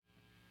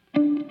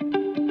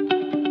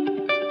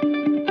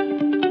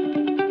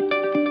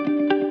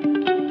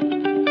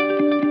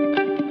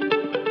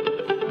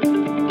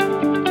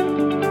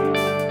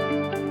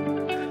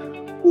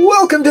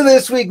Welcome to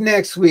This Week,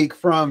 Next Week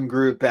from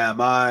Group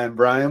M. I'm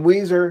Brian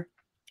Weezer.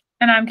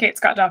 And I'm Kate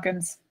Scott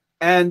Dawkins.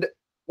 And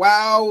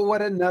wow,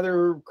 what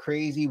another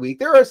crazy week.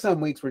 There are some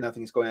weeks where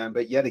nothing's going on,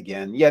 but yet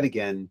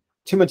again,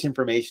 too much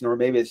information, or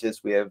maybe it's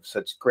just we have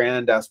such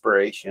grand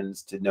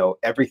aspirations to know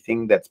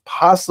everything that's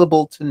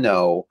possible to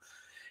know.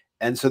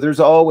 And so there's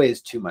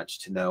always too much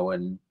to know.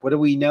 And what do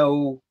we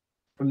know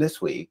from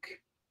this week?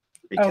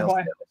 Retail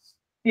sales.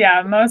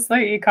 Yeah,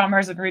 mostly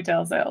e-commerce and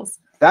retail sales.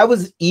 That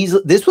was easy.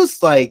 This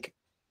was like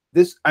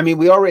this. I mean,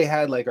 we already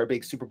had like our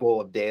big Super Bowl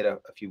of data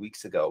a few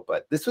weeks ago,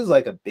 but this was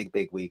like a big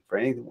week for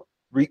anything.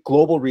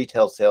 Global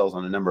retail sales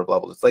on a number of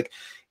levels. It's like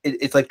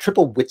it's like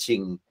triple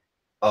witching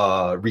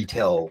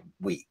retail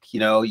week. You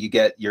know, you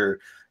get your,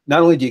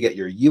 not only do you get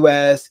your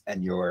US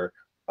and your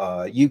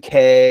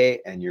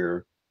UK and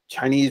your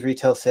Chinese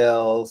retail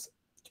sales,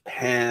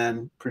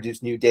 Japan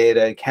produced new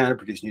data, Canada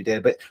produced new data,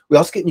 but we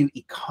also get new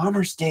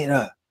e-commerce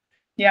data.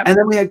 Yeah. And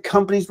then we had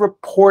companies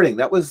reporting.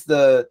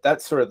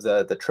 That's sort of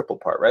the triple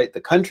part, right?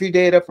 The country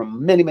data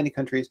from many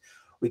countries.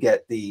 We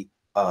get the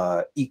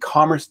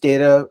e-commerce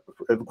data,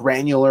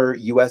 granular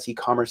US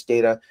e-commerce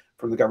data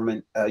from the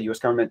government, US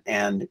government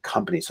and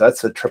companies. So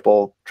that's a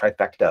triple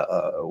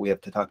trifecta we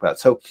have to talk about.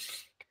 So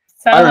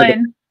settle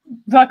in,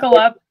 buckle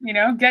up,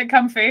 get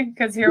comfy,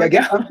 because here we go.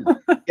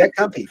 Get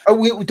comfy.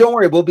 Oh, don't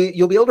worry.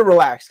 You'll be able to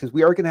relax because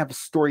we are going to have a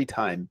story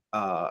time,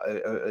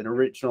 an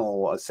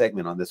original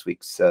segment on this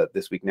week,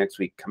 next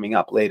week coming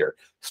up later.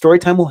 Story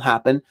time will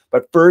happen,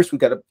 but first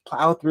we've got to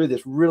plow through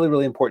this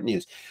really important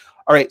news.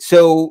 All right,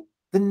 so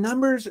the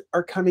numbers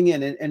are coming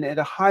in, and at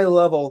a high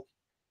level,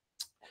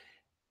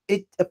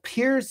 it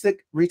appears that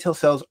retail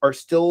sales are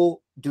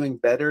still doing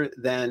better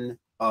than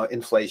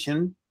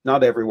inflation.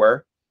 Not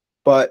everywhere,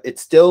 but it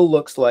still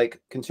looks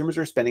like consumers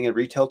are spending in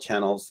retail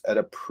channels at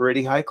a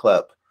pretty high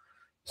clip,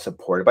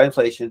 supported by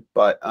inflation.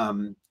 But I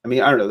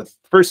mean, I don't know. The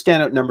first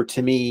standout number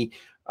to me,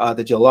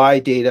 the July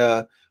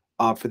data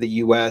for the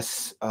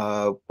U.S.,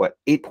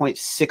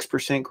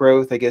 8.6%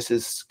 growth, I guess,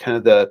 is kind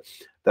of the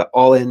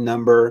all-in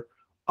number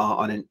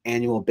on an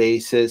annual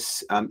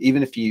basis.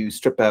 Even if you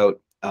strip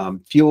out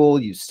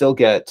fuel, you still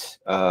get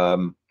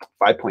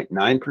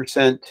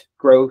 5.9%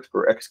 growth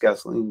for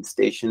ex-gasoline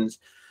stations.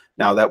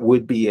 Now, that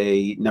would be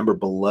a number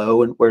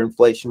below where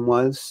inflation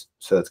was,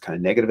 so that's kind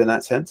of negative in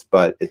that sense,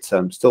 but it's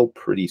still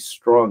pretty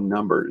strong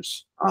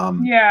numbers.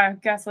 Yeah,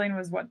 gasoline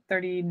was,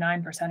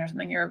 39% or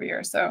something year over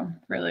year, so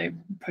really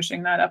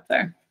pushing that up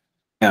there.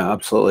 Yeah,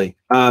 absolutely.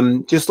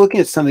 Just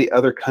looking at some of the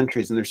other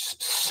countries, and there's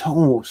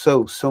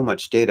so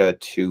much data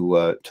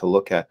to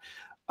look at.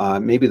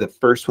 Maybe the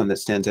first one that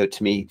stands out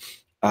to me,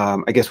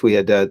 I guess we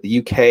had the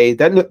UK.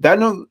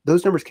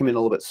 Those numbers came in a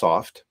little bit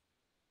soft.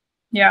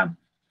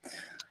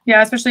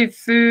 Yeah, especially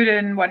food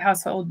and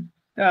household,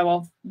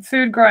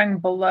 food growing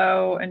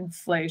below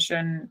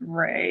inflation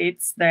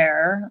rates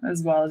there,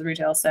 as well as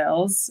retail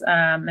sales,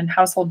 and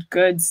household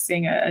goods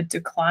seeing a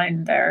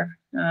decline there,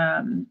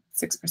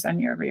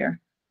 6% year over year.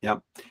 Yeah.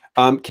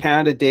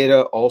 Canada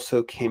data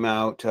also came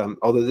out,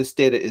 although this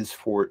data is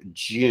for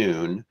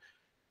June,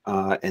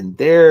 and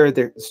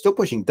they're still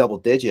pushing double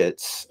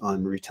digits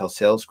on retail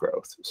sales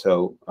growth.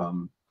 So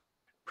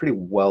pretty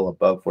well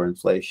above where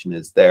inflation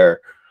is there.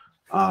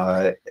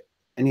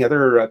 Any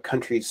other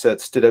countries that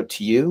stood out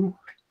to you?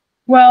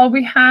 Well,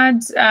 we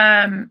had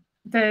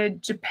the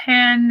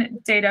Japan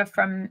data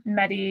from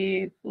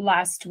Medi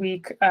last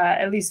week,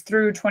 at least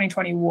through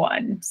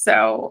 2021.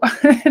 So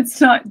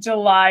it's not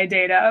July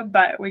data,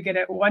 but we get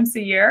it once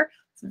a year.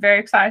 It's very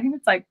exciting.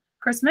 It's like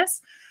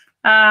Christmas.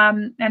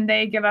 And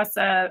they give us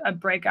a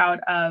breakout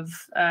of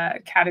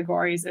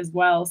categories as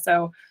well.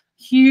 So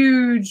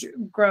huge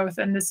growth.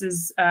 And this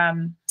is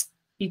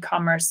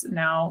e-commerce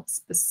now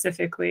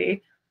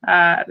specifically.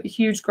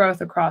 Huge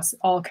growth across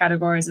all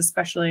categories,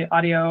 especially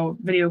audio,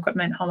 video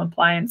equipment, home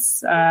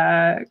appliance,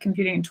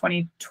 computing in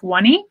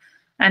 2020,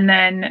 and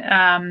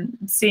then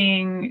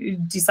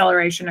seeing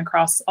deceleration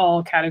across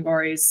all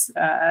categories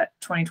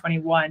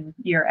 2021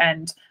 year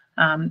end.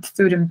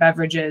 Food and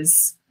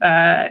beverages,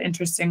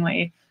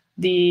 interestingly,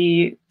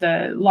 the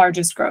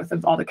largest growth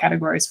of all the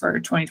categories for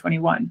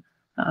 2021.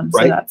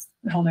 So that's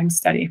holding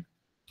steady.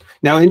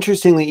 Now,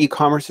 interestingly,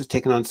 e-commerce has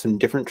taken on some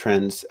different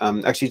trends.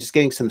 Actually, just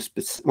getting some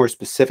more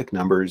specific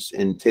numbers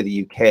in, say,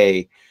 the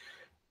UK,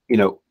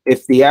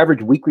 if the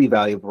average weekly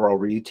value of overall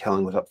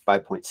retailing was up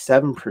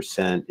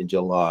 5.7% in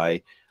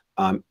July,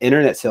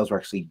 internet sales were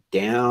actually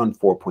down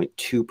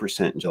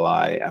 4.2% in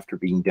July after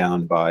being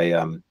down by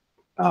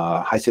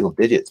high single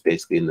digits,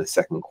 basically, in the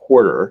second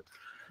quarter.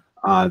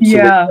 So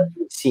we're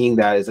seeing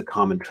that as a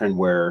common trend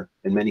where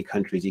in many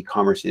countries,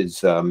 e-commerce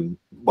is,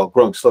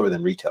 growing slower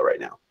than retail right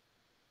now.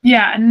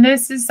 Yeah, and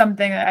this is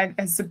something that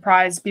has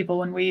surprised people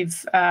when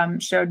we've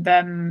showed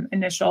them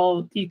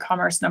initial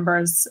e-commerce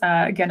numbers.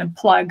 Again, a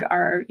plug,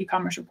 our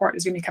e-commerce report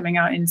is going to be coming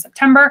out in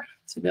September,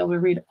 so you'll be able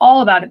to read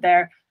all about it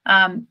there.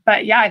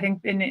 But yeah, I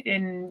think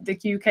in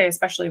the UK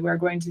especially, we're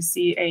going to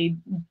see a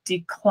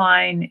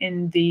decline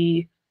in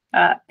the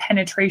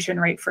penetration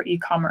rate for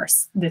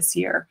e-commerce this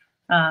year,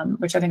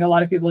 which I think a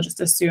lot of people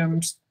just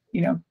assumed,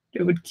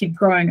 it would keep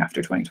growing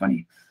after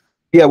 2020.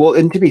 Yeah, well,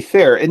 and to be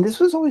fair, and this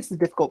was always the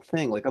difficult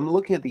thing. Like I'm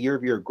looking at the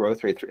year-over-year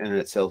growth rate for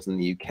internet sales in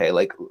the UK.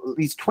 Like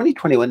these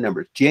 2021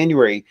 numbers,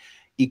 January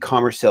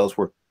e-commerce sales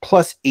were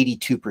plus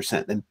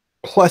 82%, then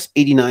plus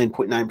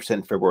 89.9%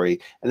 in February,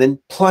 and then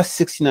plus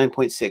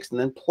 69.6, and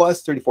then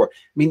plus 34. I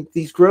mean,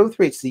 these growth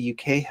rates the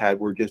UK had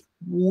were just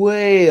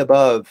way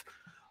above.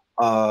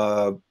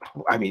 I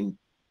mean,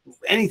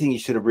 anything you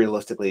should have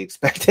realistically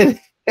expected.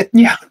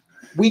 Yeah.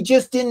 We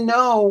just didn't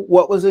know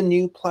what was a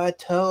new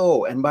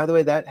plateau. And by the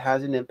way, that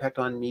has an impact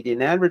on media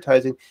and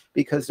advertising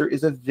because there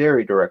is a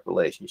very direct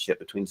relationship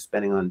between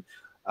spending on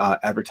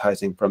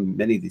advertising from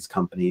many of these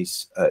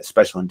companies,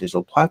 especially on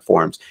digital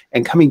platforms,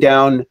 and coming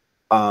down.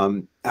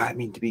 I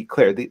mean, to be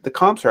clear, the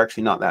comps are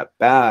actually not that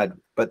bad,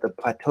 but the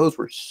plateaus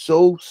were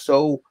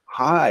so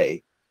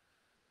high,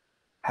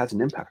 has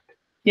an impact.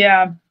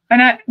 Yeah.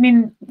 And I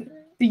mean,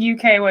 the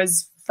UK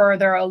was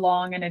further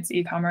along in its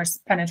e-commerce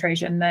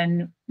penetration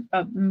than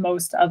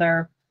most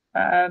other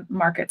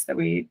markets that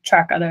we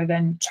track other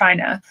than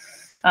China.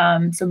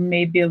 So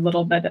maybe a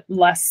little bit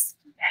less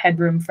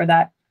headroom for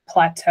that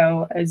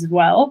plateau as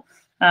well.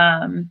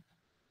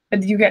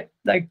 But you get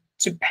like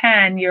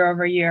Japan year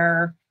over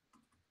year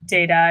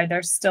data,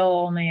 they're still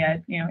only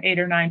at 8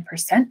 or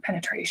 9%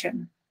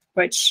 penetration,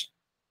 which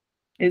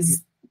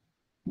is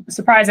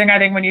surprising, I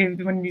think, when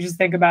you just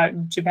think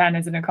about Japan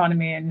as an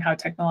economy and how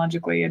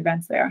technologically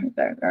advanced they are.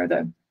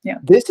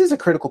 This is a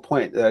critical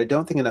point that I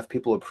don't think enough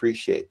people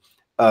appreciate.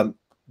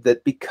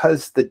 That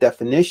because the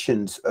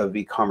definitions of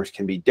e-commerce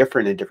can be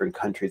different in different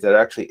countries, that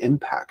actually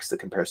impacts the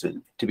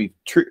comparison. To be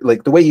true,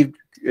 like the way you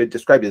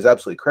described it is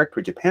absolutely correct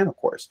for Japan, of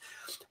course.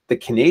 The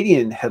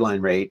Canadian headline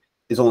rate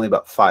is only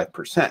about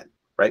 5%,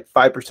 right?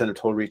 5% of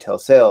total retail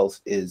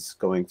sales is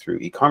going through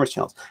e-commerce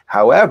channels.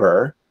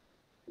 However,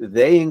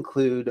 they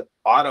include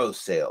auto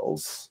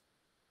sales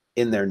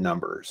in their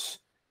numbers.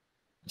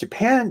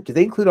 Japan, do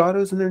they include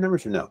autos in their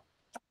numbers or no?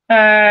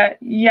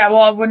 Yeah,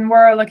 well, when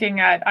we're looking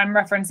at, I'm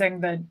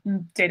referencing the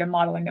data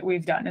modeling that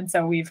we've done. And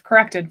so we've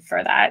corrected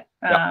for that.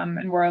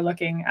 And we're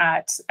looking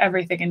at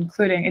everything,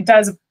 including, it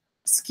does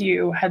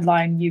skew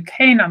headline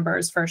UK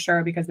numbers for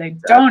sure, because they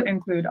don't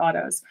include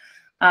autos.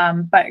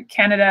 But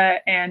Canada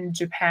and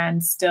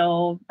Japan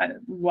still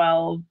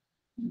well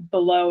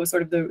below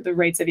sort of the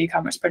rates of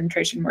e-commerce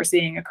penetration we're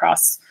seeing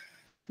across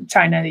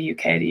China, the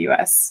UK, the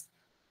US.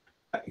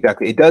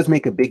 Exactly. It does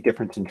make a big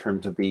difference in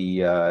terms of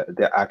the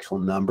actual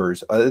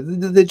numbers.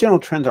 The general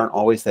trends aren't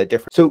always that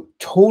different. So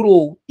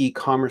total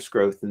e-commerce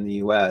growth in the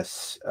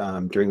US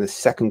during the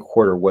second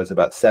quarter was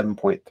about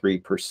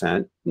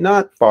 7.3%,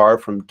 not far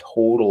from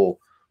total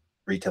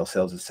retail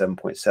sales of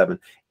 7.7.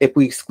 If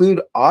we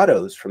exclude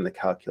autos from the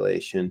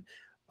calculation,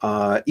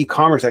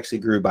 e-commerce actually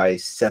grew by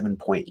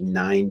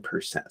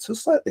 7.9%, so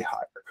slightly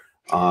higher.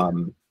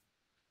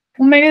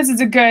 Well, maybe this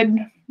is a good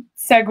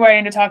segue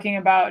into talking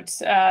about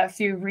a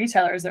few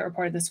retailers that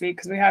reported this week,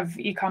 because we have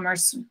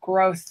e-commerce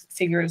growth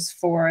figures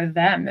for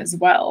them as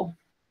well.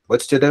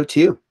 What stood out to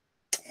you?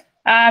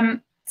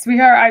 So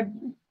I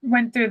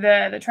went through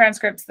the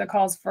transcripts, the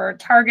calls for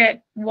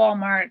Target,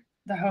 Walmart,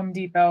 the Home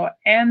Depot,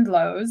 and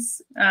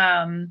Lowe's.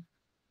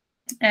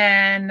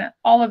 And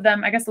all of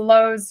them, I guess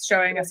Lowe's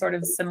showing a sort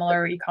of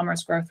similar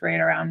e-commerce growth rate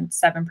around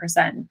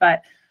 7%,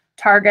 but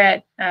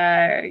Target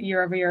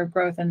year-over-year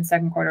growth in the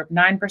second quarter of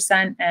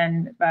 9%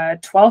 and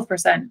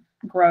 12%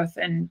 growth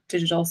in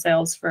digital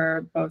sales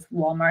for both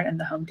Walmart and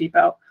the Home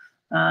Depot.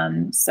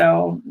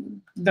 So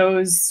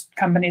those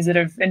companies that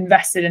have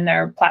invested in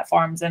their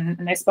platforms,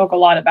 and they spoke a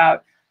lot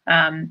about,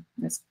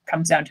 this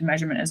comes down to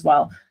measurement as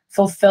well,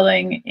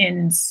 fulfilling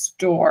in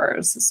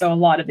stores. So a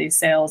lot of these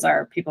sales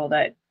are people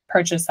that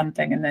purchased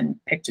something and then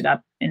picked it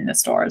up in the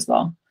store as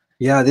well.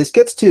 Yeah, this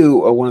gets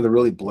to one of the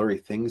really blurry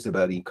things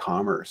about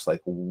e-commerce.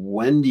 Like,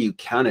 when do you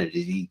count it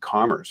as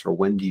e-commerce, or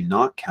when do you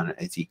not count it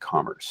as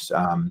e-commerce?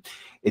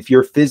 If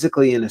you're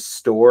physically in a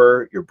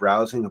store, you're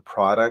browsing a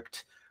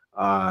product,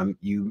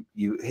 you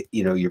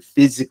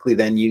physically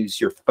then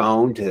use your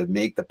phone to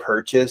make the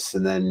purchase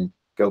and then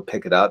go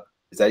pick it up.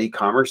 Is that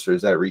e-commerce or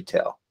is that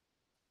retail?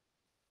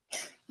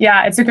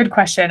 Yeah, it's a good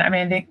question. I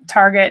mean, I think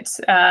Target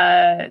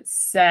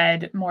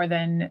said more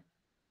than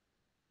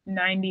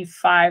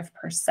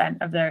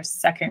 95% of their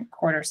second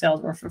quarter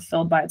sales were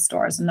fulfilled by its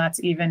stores, and that's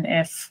even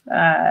if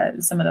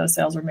some of those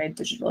sales were made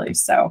digitally.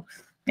 So,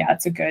 yeah,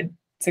 it's a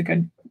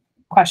good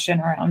question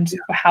around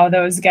how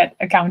those get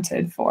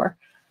accounted for.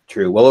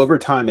 True. Well, over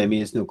time, I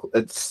mean,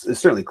 it's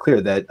certainly clear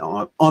that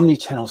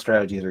omni-channel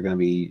strategies are going to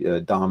be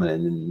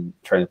dominant in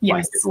trying to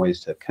find different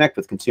ways to connect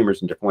with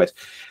consumers in different ways.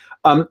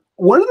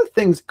 One of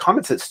the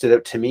comments that stood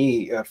out to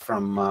me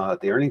from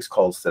the earnings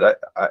calls that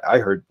I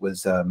heard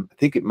was, I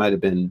think it might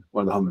have been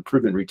one of the home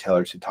improvement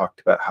retailers who talked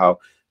about how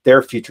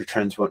their future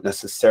trends won't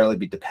necessarily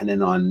be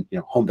dependent on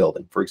home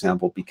building, for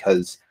example,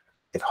 because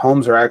if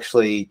homes are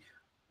actually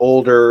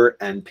older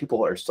and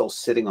people are still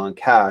sitting on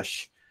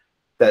cash,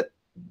 that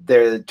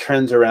their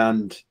trends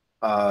around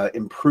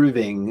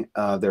improving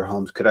their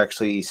homes could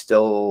actually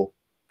still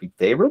be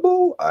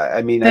favorable.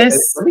 I mean, that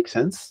makes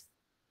sense.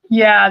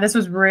 Yeah, this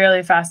was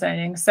really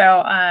fascinating.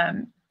 So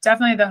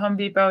definitely the Home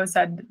Depot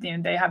said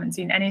they haven't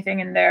seen anything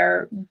in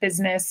their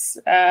business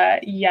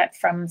yet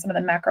from some of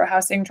the macro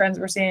housing trends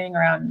we're seeing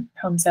around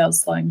home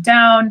sales slowing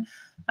down.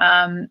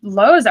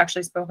 Lowe's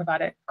actually spoke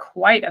about it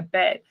quite a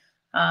bit.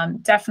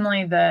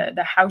 Definitely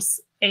the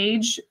house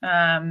age,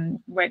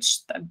 which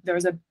there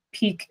was a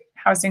peak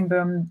housing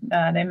boom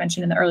they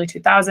mentioned in the early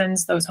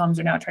 2000s. Those homes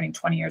are now turning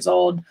 20 years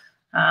old.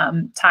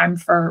 Time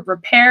for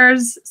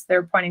repairs. So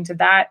they're pointing to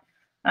that.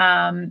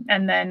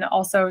 And then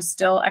also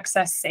still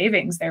excess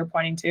savings they're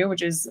pointing to,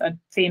 which is a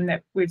theme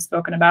that we've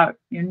spoken about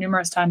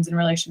numerous times in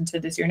relation to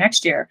this year,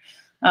 next year,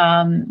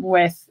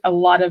 with a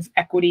lot of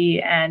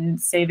equity and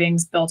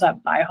savings built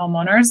up by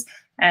homeowners.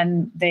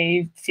 And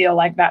they feel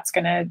like that's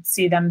going to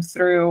see them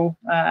through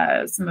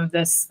some of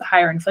this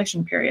higher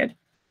inflation period.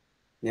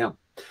 Yeah.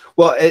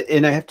 Well,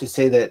 and I have to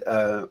say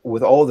that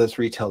with all of this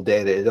retail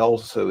data, it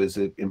also is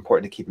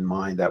important to keep in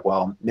mind that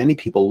while many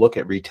people look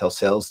at retail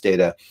sales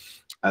data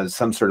as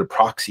some sort of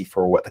proxy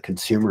for what the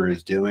consumer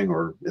is doing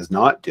or is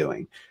not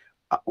doing,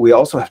 we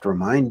also have to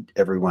remind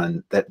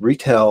everyone that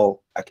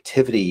retail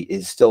activity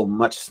is still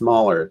much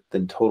smaller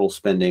than total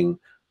spending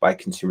by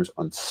consumers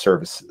on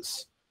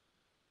services.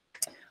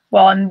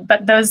 Well,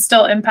 but those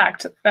still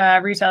impact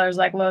retailers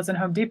like Lowe's and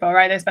Home Depot,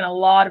 right? They spend a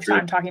lot of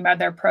time talking about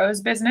their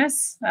pros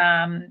business,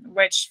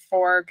 which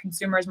for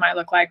consumers might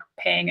look like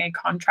paying a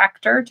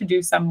contractor to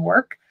do some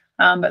work.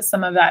 But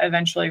some of that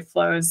eventually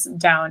flows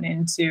down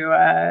into,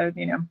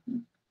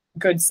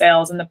 good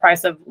sales. And the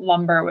price of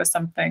lumber was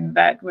something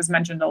that was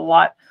mentioned a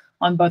lot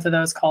on both of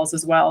those calls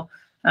as well,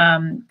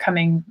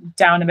 coming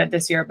down a bit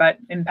this year, but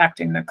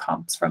impacting the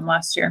comps from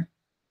last year.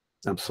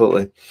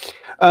 Absolutely.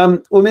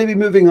 Well, maybe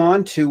moving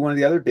on to one of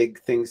the other big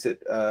things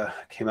that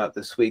came out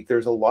this week.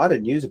 There's a lot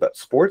of news about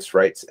sports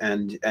rights,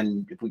 and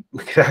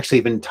we could actually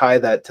even tie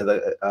that to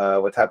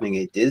the what's happening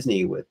at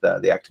Disney with the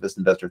activist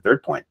investor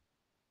Third Point.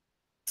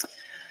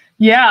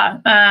 Yeah,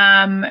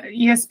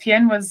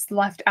 ESPN was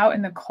left out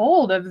in the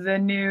cold of the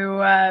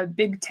new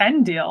Big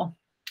Ten deal.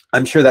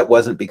 I'm sure that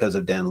wasn't because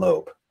of Dan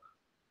Loeb.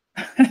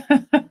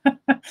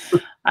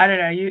 I don't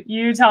know.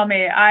 You tell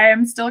me. I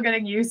am still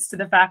getting used to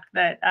the fact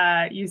that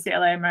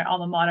UCLA, my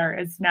alma mater,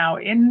 is now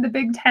in the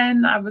Big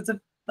Ten. I was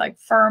a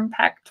firm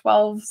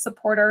Pac-12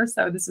 supporter,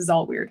 so this is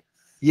all weird.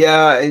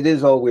 Yeah, it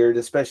is all weird,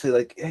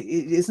 especially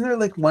isn't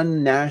there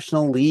one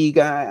national league?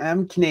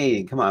 I'm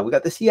Canadian. Come on, we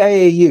got the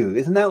CIAU.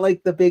 Isn't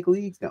that the big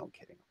leagues? No, I'm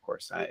kidding. Of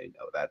course, I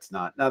know that's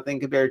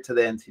nothing compared to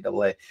the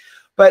NCAA.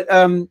 But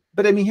I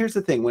mean, here's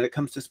the thing when it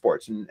comes to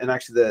sports, and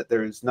actually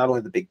there's not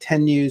only the Big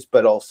Ten news,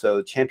 but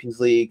also Champions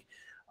League.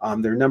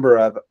 There are a number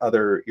of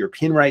other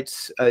European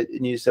rights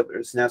news that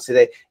was announced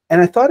today.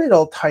 And I thought it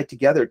all tied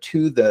together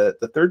to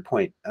the Third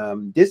Point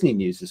Disney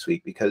news this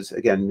week, because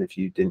again, if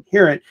you didn't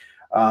hear it,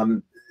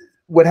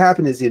 what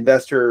happened is the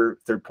investor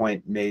Third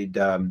Point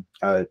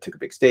took a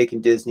big stake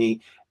in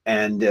Disney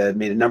and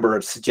made a number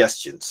of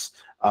suggestions.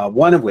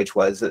 One of which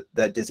was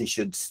that Disney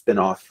should spin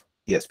off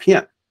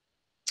ESPN.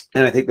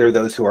 And I think there are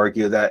those who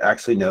argue that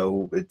actually,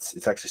 no,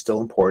 it's actually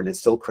still important. It's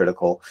still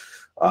critical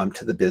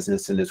to the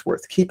business and is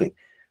worth keeping.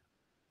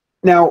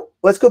 Now,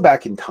 let's go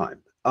back in time.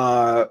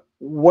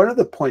 One of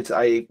the points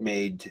I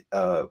made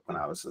when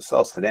I was a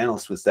sell-side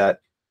analyst was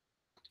that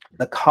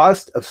the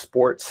cost of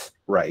sports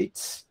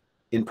rights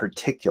in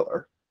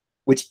particular,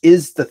 which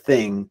is the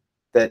thing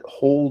that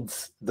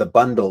holds the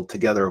bundle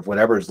together of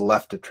whatever is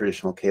left of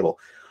traditional cable,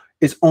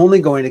 is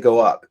only going to go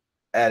up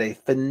at a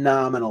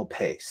phenomenal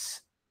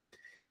pace.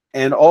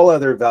 And all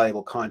other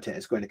valuable content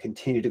is going to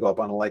continue to go up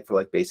on a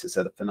like-for-like basis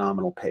at a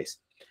phenomenal pace.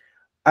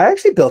 I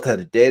actually built out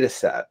a data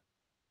set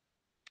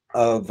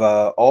of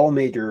all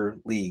major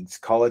leagues,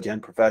 college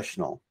and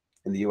professional,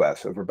 in the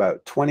US over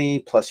about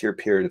 20+ year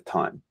period of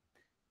time.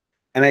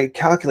 And I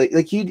calculate,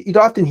 you'd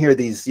often hear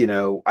these,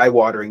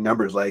 eye-watering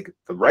numbers like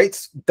the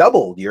rights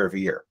doubled year over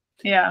year.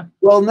 Yeah.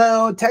 Well,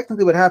 no,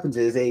 technically what happens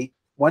is a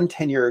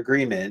 10-year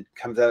agreement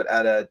comes out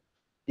at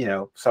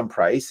some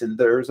price, and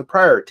there's a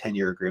prior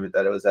 10-year agreement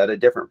that it was at a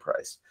different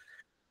price.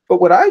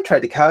 But what I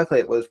tried to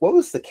calculate was what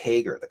was the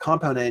CAGR, the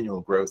compound annual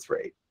growth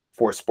rate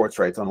for sports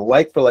rights on a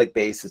like-for-like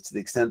basis, to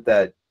the extent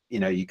that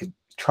you could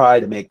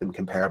try to make them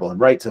comparable. And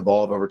rights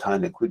evolve over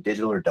time, include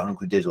digital or don't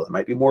include digital. It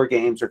might be more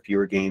games or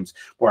fewer games,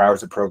 more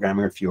hours of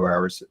programming or fewer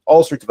hours,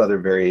 all sorts of other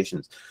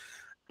variations.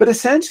 But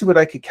essentially what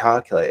I could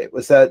calculate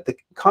was that the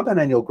compound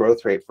annual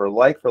growth rate for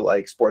like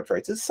sports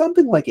rights is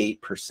something like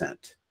 8%.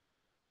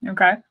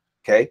 Okay.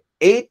 Okay.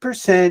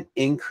 8%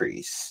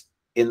 increase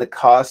in the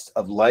cost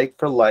of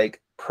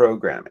like-for-like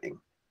programming.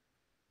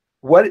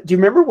 Do you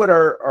remember what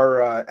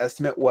our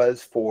estimate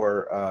was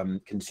for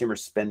consumer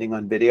spending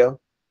on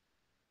video?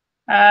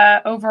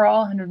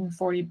 Overall,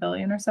 140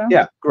 billion or so.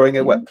 Yeah, growing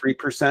at what,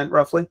 3%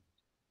 roughly?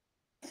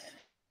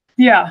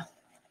 Yeah.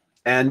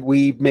 And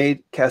we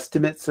made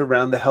guesstimates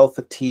around the health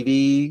of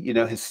TV,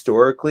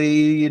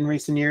 historically in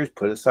recent years,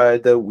 put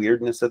aside the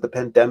weirdness of the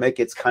pandemic,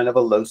 it's kind of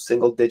a low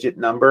single-digit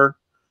number.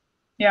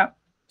 Yeah.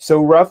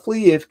 So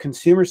roughly, if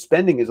consumer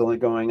spending is only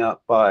going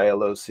up by a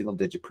low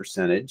single-digit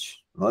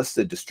percentage, unless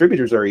the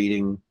distributors are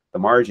eating the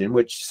margin,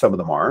 which some of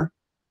them are,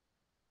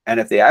 and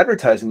if the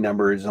advertising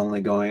number is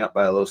only going up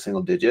by a low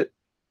single digit,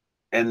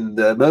 and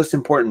the most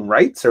important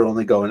rights are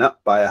only going up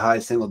by a high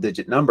single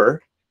digit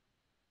number,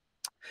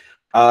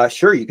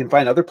 sure, you can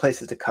find other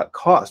places to cut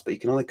costs, but you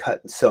can only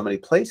cut in so many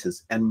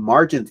places, and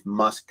margins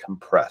must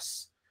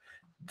compress.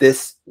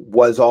 This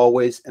was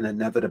always an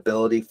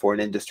inevitability for an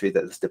industry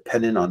that is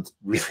dependent on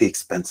really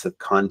expensive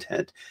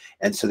content.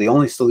 And so the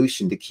only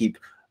solution to keep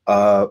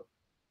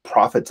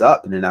profits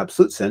up in an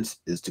absolute sense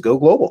is to go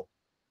global.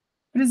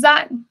 But is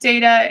that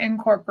data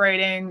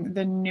incorporating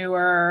the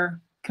newer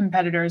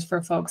competitors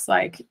for folks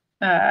like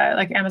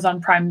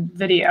Amazon Prime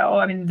Video?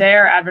 I mean,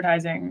 their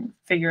advertising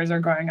figures are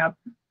going up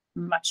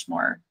much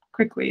more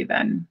quickly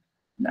than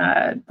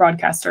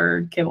broadcast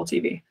or cable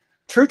TV.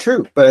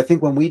 True. But I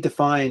think when we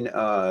define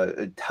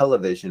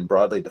television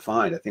broadly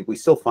defined, I think we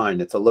still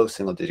find it's a low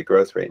single digit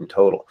growth rate in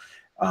total.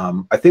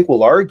 I think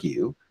we'll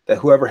argue that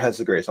whoever has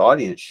the greatest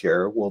audience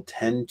share will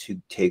tend to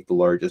take the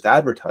largest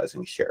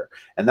advertising share.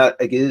 And that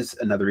is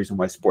another reason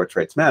why sports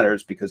rights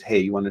matters, because, hey,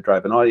 you want to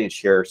drive an audience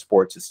share,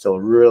 sports is still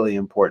a really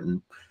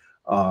important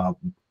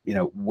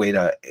way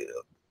to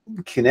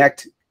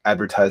connect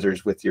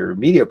advertisers with your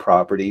media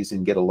properties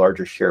and get a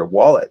larger share of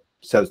wallet.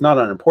 So it's not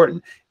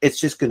unimportant. It's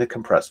just going to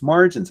compress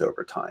margins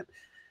over time.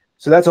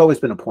 So that's always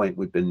been a point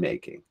we've been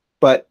making.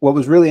 But what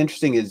was really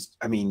interesting is,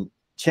 I mean,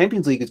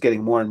 Champions League is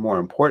getting more and more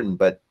important,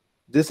 but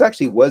this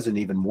actually was an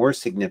even more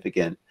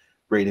significant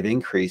rate of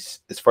increase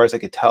as far as I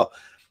could tell.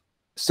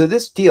 So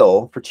this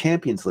deal for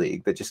Champions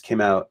League that just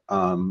came out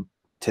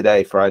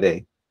today,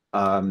 Friday,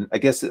 I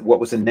guess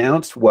what was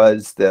announced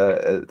was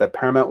that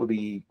Paramount would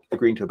be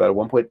agreeing to about a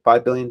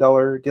 $1.5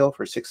 billion deal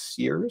for 6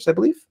 years, I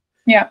believe.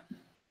 Yeah.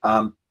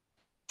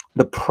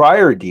 The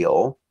prior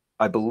deal,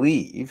 I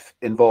believe,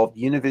 involved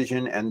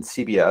Univision and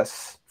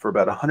CBS for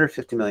about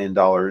 $150 million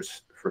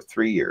for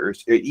 3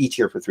 years, each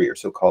year for 3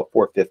 years, so call it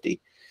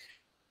 450.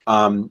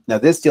 Now,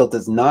 this deal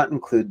does not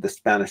include the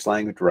Spanish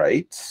language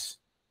rights.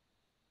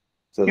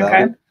 So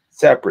that's a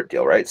separate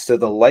deal, right? So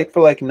the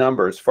like-for-like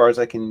number, as far as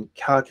I can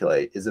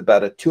calculate, is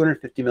about a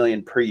 $250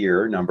 million per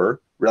year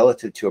number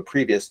relative to a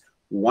previous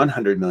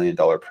 $100 million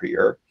per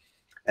year.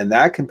 And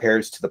that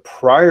compares to the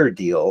prior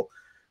deal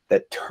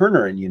that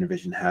Turner and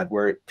Univision had,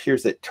 where it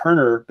appears that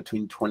Turner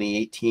between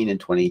 2018 and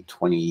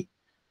 2020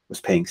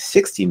 was paying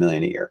 $60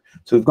 million a year.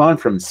 So we've gone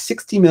from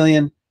 $60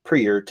 million per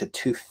year to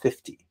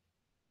 $250.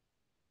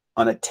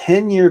 On a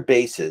 10-year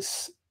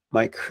basis,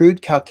 my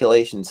crude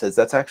calculation says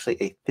that's actually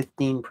a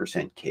 15%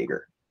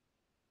 CAGR.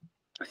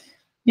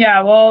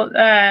 Yeah, well,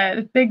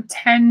 the Big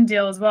Ten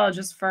deal as well,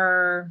 just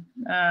for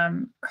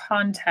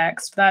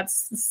context,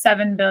 that's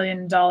 $7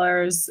 billion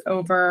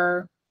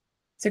over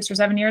 6 or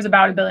 7 years,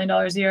 about $1 billion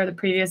a year. The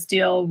previous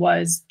deal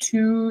was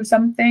 2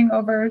 something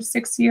over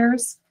 6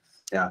 years.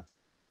 Yeah,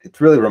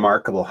 it's really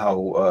remarkable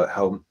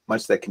how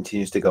much that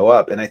continues to go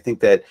up. And I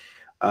think that,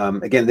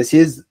 again, this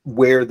is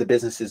where the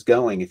business is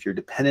going. If you're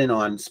dependent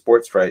on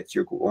sports rights,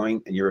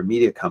 and you're a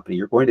media company,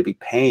 you're going to be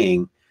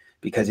paying,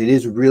 because it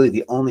is really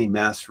the only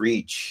mass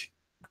reach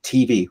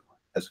TV.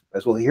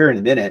 As we'll hear in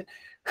a minute,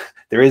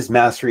 there is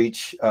mass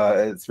reach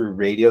through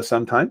radio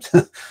sometimes,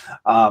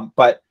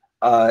 but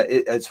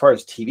as far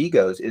as TV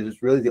goes, it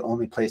is really the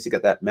only place to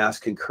get that mass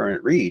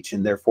concurrent reach,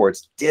 and therefore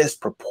it's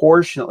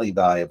disproportionately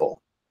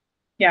valuable.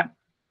 Yeah.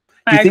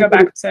 I go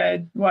back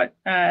to what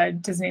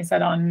Disney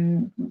said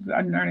on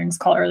an earnings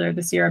call earlier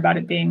this year about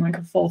it being like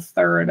a full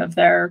third of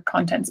their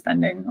content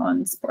spending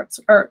on sports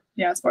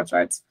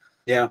rights.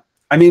 Yeah.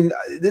 I mean,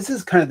 this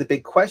is kind of the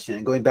big question.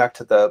 And going back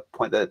to the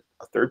point that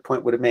a third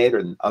point would have made,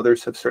 or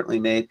others have certainly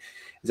made,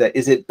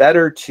 is it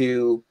better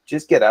to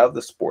just get out of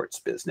the sports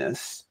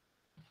business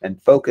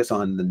and focus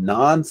on the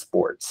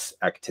non-sports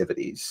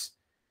activities,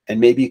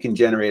 and maybe you can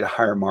generate a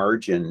higher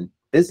margin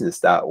business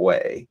that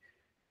way,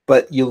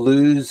 but you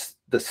lose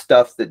the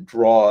stuff that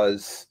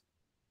draws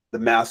the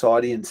mass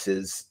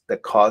audiences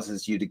that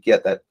causes you to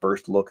get that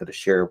first look at a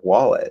share of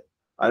wallet?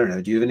 I don't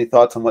know. Do you have any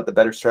thoughts on what the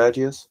better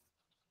strategy is?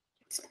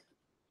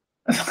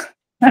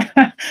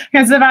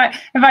 Because if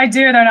I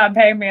do, they're not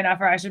paying me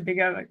enough, or I should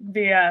be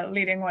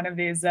leading one of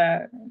these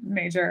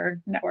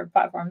major network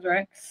platforms,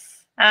 right?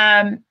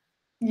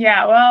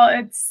 Yeah, well,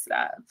 it's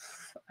I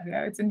don't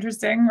know, it's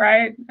interesting,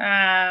 right?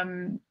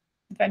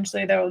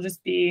 Eventually, there will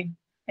just be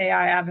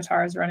AI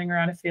avatars running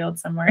around a field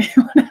somewhere.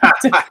 You won't have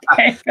to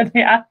pay for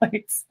the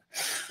athletes.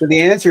 So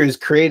the answer is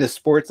create a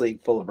sports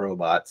league full of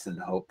robots, and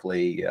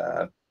hopefully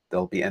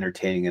they'll be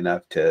entertaining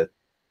enough to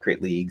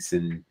create leagues,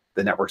 and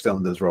the networks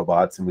own those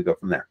robots, and we go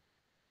from there.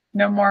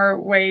 No more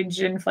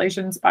wage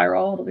inflation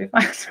spiral. It'll be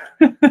fine.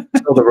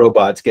 So the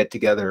robots get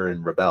together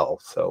and rebel.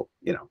 So,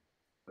 all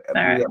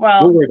right,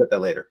 well, we'll worry about that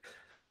later.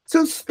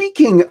 So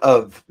speaking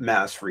of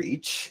mass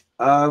reach,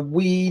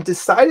 we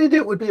decided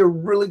it would be a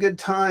really good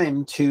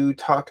time to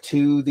talk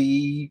to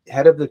the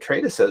head of the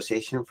trade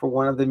association for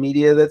one of the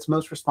media that's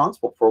most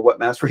responsible for what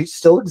mass reach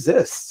still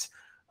exists.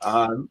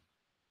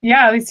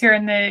 Yeah, at least here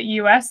in the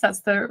US, that's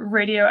the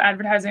Radio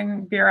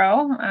Advertising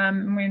Bureau.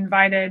 We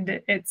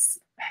invited its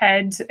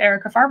head,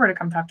 Erica Farber, to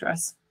come talk to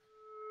us.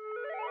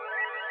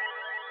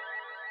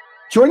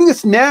 Joining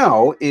us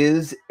now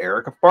is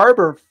Erica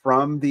Farber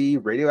from the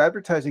Radio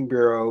Advertising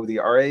Bureau, the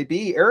RAB.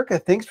 Erica,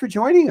 thanks for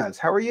joining us.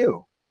 How are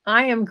you?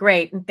 I am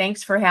great, and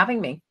thanks for having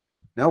me.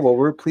 No, well,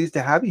 we're pleased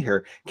to have you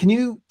here. Can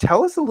you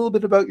tell us a little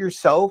bit about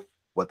yourself,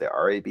 what the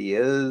RAB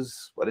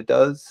is, what it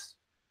does?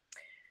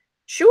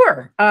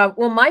 Sure.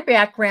 Well, my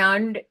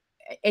background,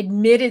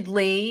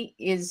 admittedly,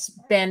 has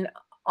been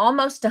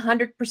almost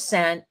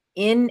 100%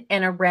 in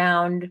and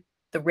around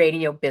the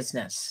radio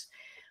business.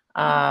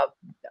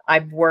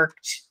 I've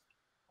worked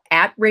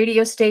at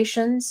radio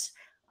stations.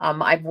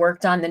 I've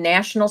worked on the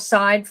national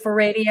side for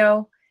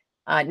radio,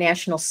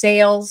 national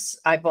sales.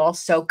 I've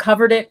also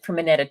covered it from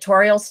an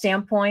editorial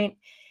standpoint.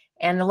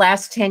 And the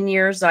last 10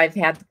 years, I've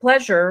had the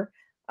pleasure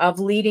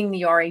of leading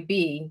the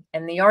RAB.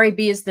 And the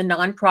RAB is the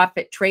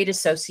nonprofit trade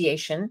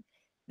association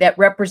that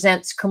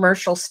represents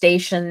commercial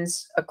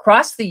stations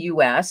across the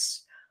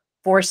U.S.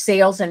 for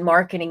sales and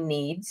marketing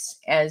needs,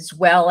 as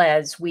well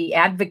as we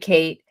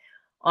advocate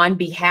on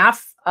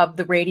behalf of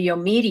the radio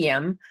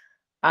medium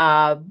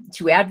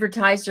to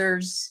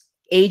advertisers,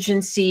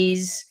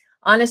 agencies,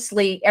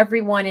 honestly,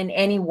 everyone and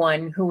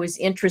anyone who is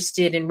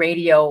interested in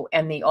radio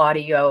and the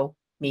audio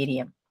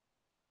medium.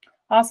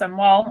 Awesome.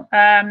 Well,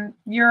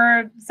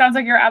 sounds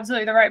like you're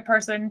absolutely the right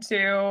person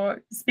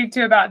to speak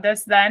to about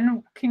this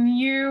then. Can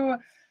you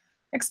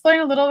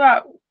explain a little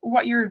about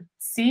what you're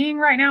seeing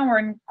right now? We're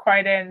in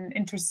quite an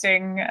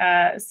interesting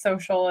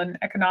social and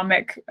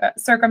economic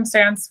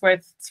circumstance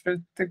with sort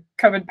of the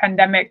COVID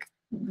pandemic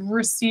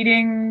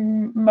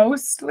receding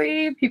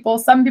mostly.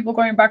 Some people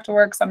going back to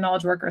work, some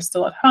knowledge workers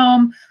still at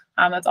home.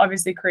 That's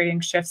obviously creating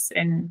shifts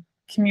in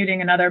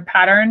commuting and other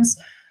patterns.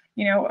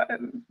 You know,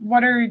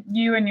 what are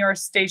you and your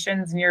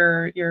stations and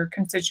your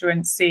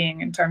constituents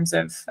seeing in terms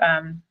of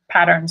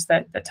patterns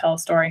that tell a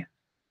story?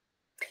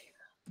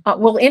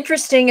 Well,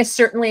 interesting is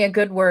certainly a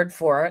good word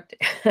for it.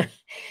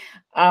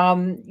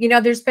 You know,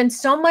 there's been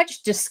so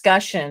much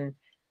discussion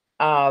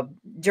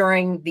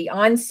during the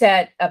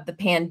onset of the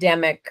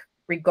pandemic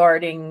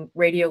regarding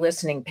radio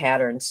listening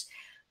patterns.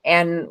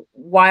 And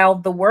while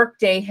the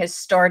workday has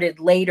started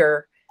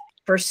later,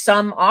 for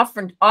some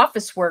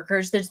office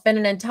workers, there's been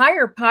an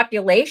entire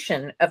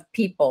population of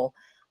people,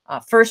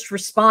 first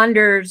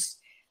responders,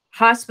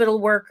 hospital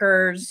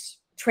workers,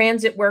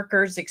 transit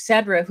workers,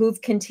 etc., who've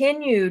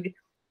continued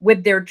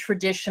with their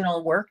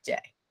traditional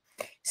workday.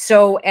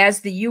 So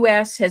as the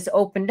U.S. has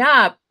opened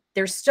up,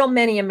 there's still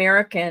many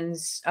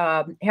Americans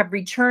have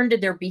returned to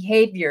their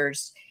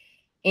behaviors,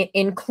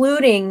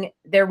 including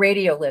their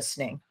radio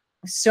listening.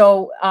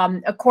 So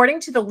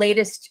according to the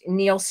latest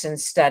Nielsen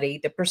study,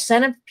 the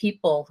percent of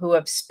people who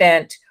have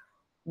spent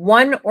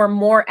 1 or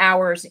more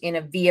hours in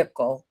a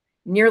vehicle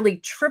nearly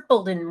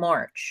tripled in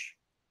March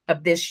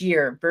of this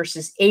year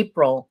versus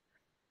April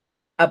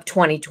of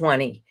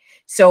 2020.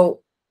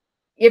 So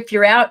if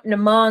you're out and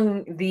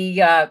among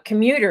the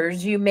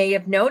commuters, you may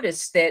have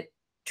noticed that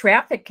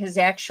traffic has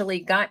actually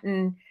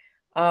gotten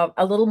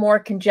a little more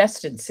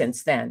congested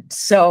since then.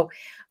 So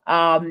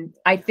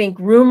I think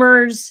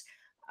rumors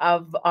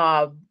of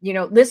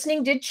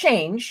listening did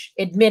change,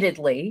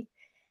 admittedly,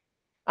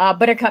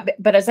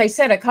 but as I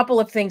said, a couple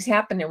of things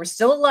happened. There were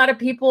still a lot of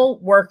people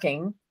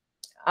working,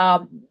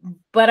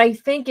 but I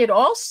think it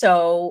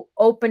also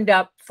opened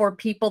up for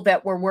people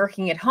that were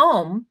working at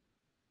home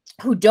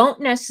who don't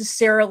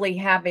necessarily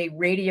have a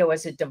radio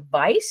as a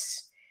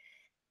device,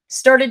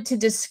 started to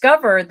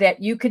discover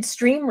that you could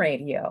stream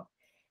radio,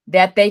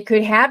 that they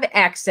could have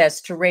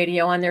access to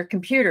radio on their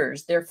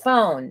computers, their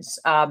phones,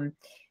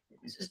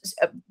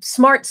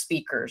 smart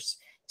speakers.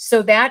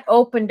 So that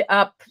opened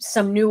up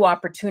some new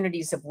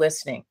opportunities of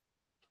listening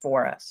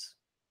for us.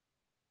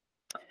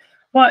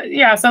 Well,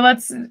 yeah, so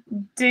let's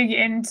dig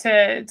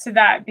into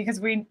that, because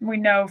we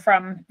know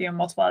from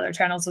multiple other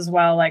channels as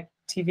well, like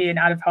TV and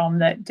out of home,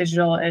 that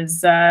digital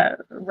is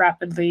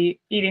rapidly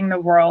eating the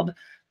world.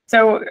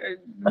 So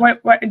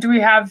what do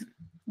we have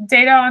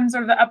data on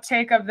sort of the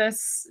uptake of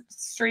this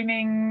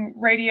streaming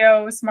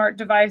radio, smart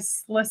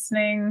device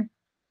listening?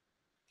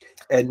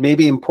 And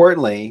maybe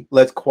importantly,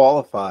 let's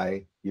qualify,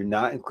 you're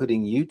not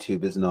including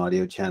YouTube as an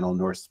audio channel,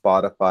 nor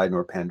Spotify,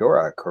 nor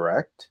Pandora,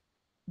 correct?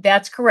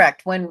 That's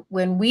correct. When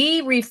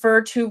we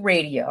refer to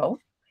radio,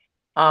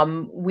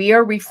 we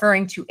are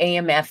referring to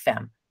AM,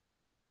 FM,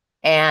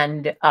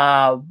 and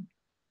how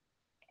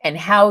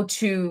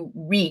to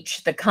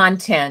reach the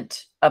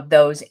content of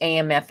those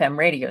AM, FM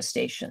radio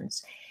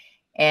stations.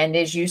 And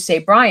as you say,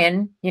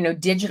 Brian,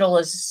 digital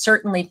is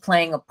certainly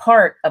playing a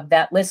part of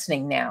that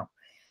listening now.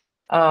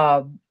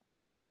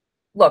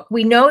 Look,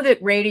 we know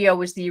that radio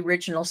was the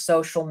original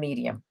social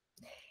medium.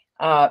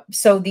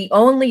 So the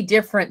only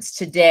difference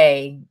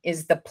today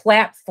is the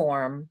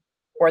platform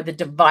or the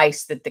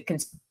device that the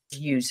consumer is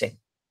using.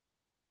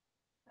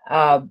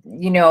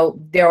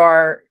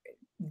 There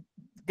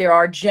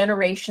are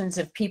generations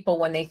of people,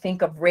 when they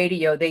think of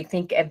radio, they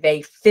think of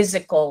a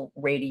physical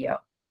radio.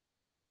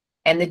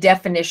 And the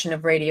definition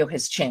of radio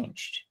has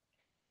changed.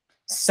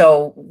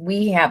 So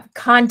we have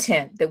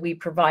content that we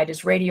provide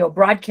as radio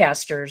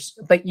broadcasters,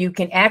 but you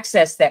can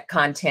access that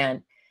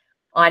content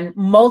on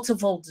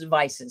multiple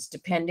devices,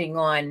 depending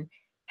on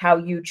how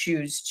you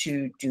choose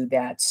to do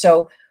that.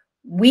 So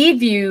we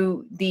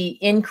view the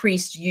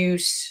increased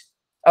use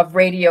of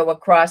radio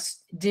across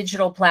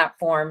digital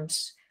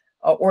platforms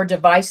or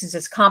devices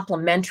as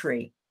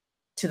complementary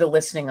to the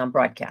listening on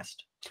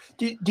broadcast.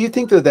 Do you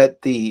think, though, that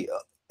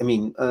I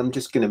mean, I'm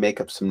just going to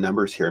make up some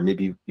numbers here.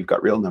 Maybe you've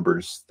got real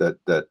numbers that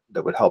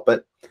would help.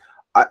 But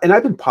and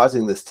I've been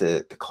positing this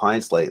to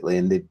clients lately,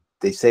 and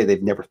they say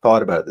they've never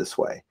thought about it this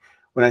way.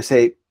 When I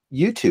say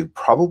YouTube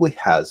probably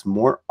has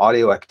more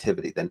audio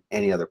activity than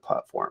any other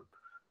platform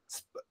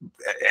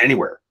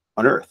anywhere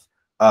on earth.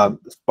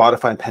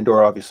 Spotify and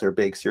Pandora obviously are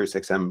big,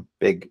 SiriusXM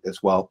big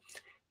as well.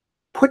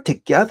 Put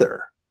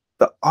together,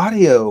 the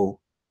audio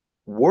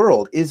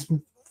world is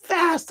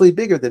vastly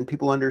bigger than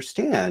people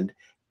understand.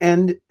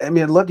 And I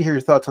mean, I'd love to hear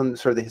your thoughts on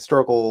sort of the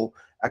historical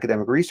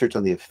academic research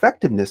on the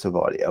effectiveness of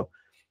audio.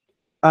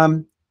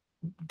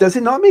 Does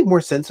it not make more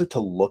sense to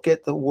look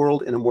at the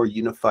world in a more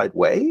unified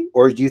way?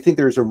 Or do you think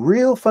there's a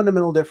real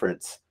fundamental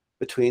difference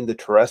between the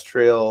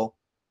terrestrial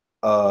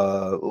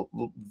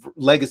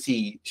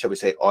legacy, shall we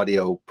say,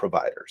 audio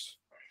providers?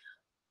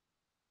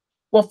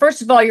 Well,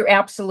 first of all, you're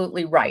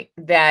absolutely right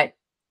that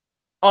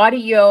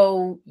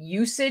audio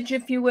usage,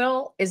 if you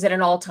will, is at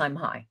an all-time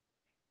high.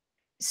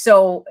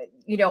 So,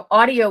 you know,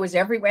 audio is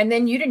everywhere. And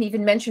then you didn't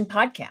even mention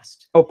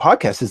podcast. Oh,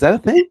 podcast, is that a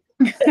thing?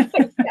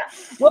 Yeah.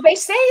 Well, they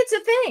say it's a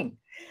thing.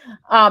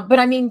 But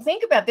I mean,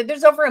 think about that.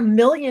 There's over 1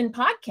 million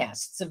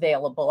podcasts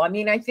available. I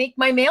mean, I think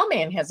my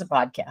mailman has a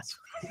podcast.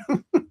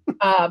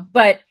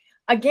 But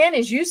again,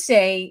 as you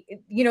say,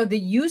 you know, the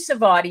use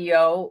of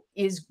audio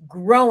is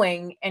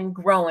growing and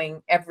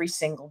growing every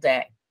single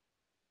day.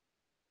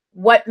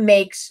 What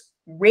makes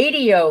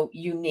radio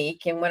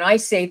unique, and when I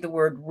say the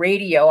word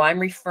radio, I'm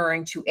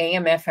referring to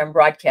AM/FM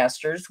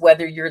broadcasters,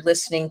 whether you're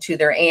listening to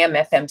their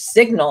AM/FM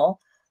signal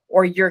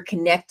or you're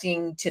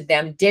connecting to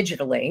them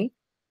digitally,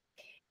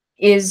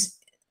 is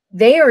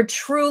they are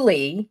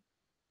truly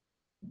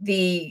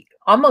the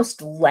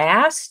almost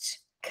last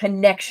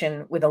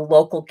connection with a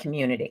local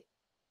community.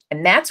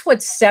 And that's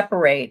what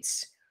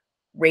separates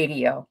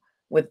radio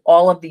with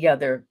all of the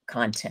other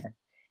content.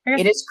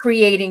 It is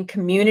creating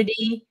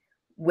community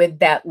with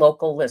that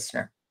local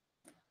listener.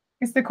 I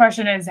guess the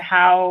question is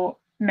how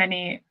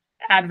many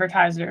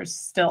advertisers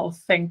still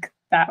think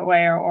that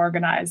way or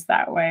organize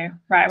that way,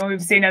 right? When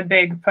we've seen a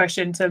big push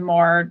into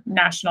more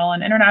national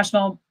and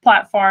international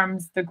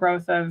platforms, the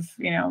growth of,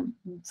 you know,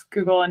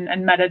 Google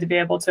and Meta to be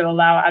able to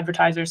allow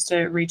advertisers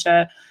to reach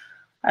a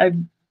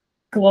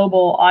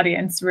global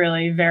audience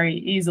really very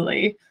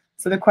easily.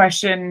 So the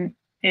question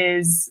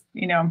is,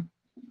 you know,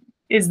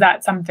 is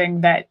that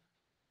something that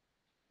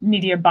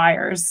media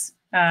buyers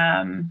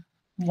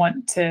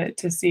want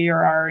to see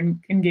or are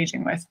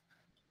engaging with?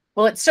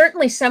 Well, it's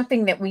certainly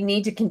something that we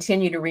need to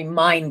continue to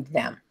remind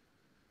them,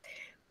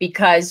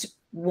 because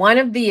one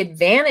of the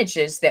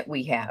advantages that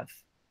we have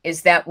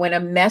is that when a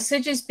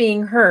message is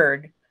being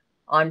heard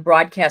on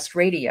broadcast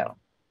radio,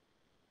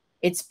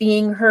 it's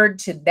being heard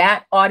to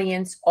that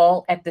audience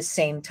all at the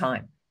same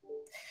time.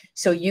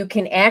 So you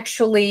can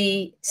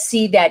actually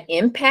see that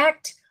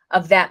impact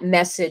of that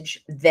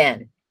message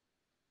then.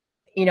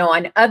 You know,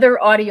 on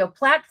other audio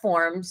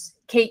platforms,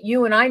 Kate,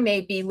 you and I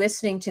may be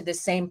listening to the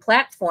same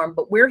platform,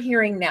 but we're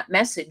hearing that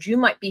message. You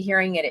might be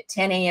hearing it at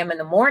 10 a.m. in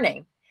the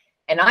morning,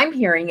 and I'm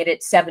hearing it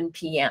at 7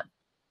 p.m.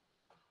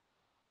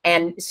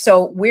 And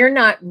so we're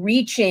not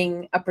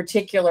reaching a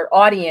particular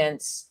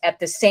audience at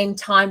the same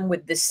time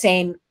with the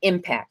same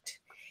impact.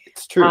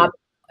 It's true.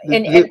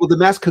 Well, the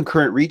mass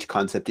concurrent reach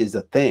concept is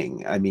a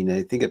thing. I mean,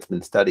 I think it's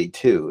been studied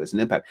too as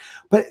an impact.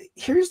 But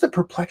here's the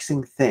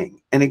perplexing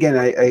thing. And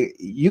again,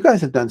 you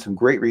guys have done some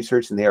great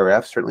research, and the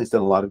ARF certainly has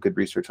done a lot of good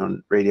research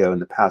on radio in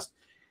the past.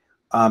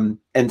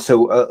 And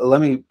so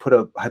let me put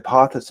a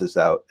hypothesis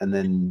out, and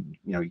then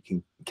you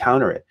can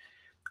counter it.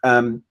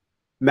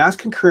 Mass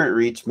concurrent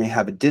reach may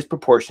have a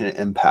disproportionate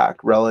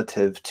impact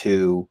relative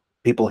to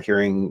people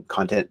hearing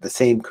content, the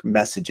same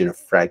message in a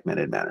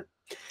fragmented manner.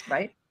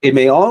 Right. It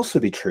may also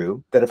be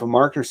true that if a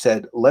marketer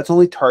said, let's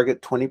only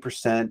target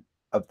 20%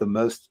 of the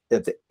most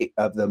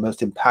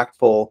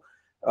impactful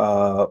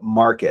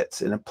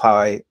markets and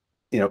apply,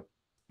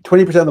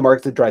 20% of the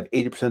markets that drive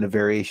 80% of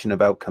variation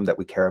of outcome that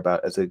we care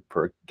about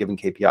per a given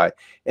KPI,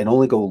 and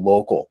only go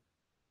local.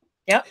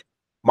 Yep.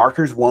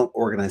 Marketers won't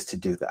organize to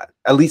do that.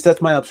 At least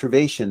that's my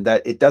observation,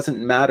 that it doesn't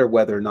matter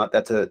whether or not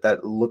that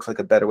looks like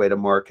a better way to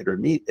market or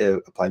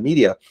apply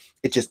media.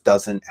 It just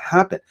doesn't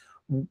happen.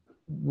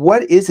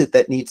 What is it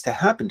that needs to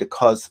happen to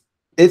cause,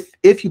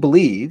 if you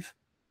believe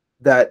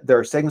that there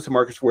are segments of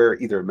markets where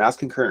either mass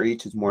concurrent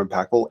reach is more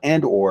impactful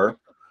and or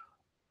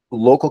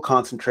local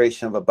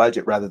concentration of a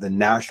budget rather than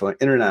national or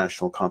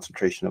international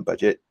concentration of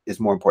budget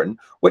is more important,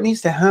 what needs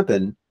to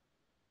happen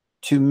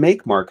to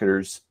make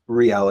marketers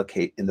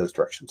reallocate in those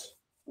directions?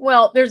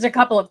 Well, there's a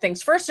couple of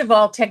things. First of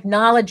all,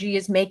 technology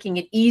is making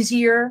it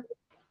easier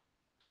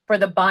for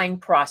the buying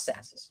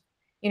process.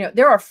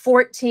 There are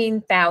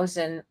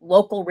 14,000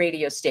 local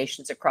radio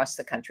stations across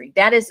the country.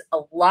 That is a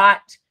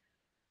lot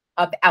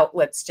of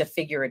outlets to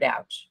figure it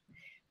out.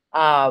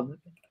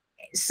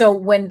 So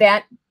when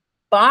that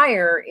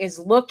buyer is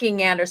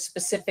looking at a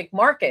specific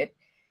market,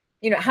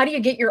 how do you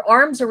get your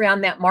arms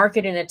around that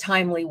market in a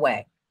timely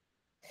way?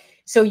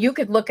 So you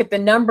could look at the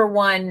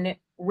 #1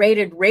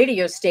 rated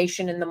radio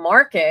station in the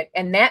market,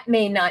 and that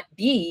may not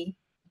be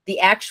the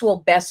actual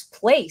best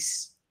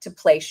place to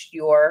place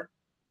your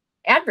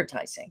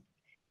advertising,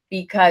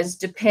 because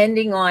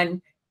depending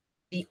on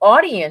the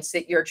audience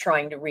that you're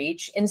trying to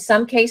reach, in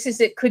some cases,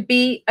 it could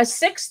be a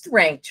 6th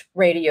ranked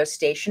radio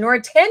station or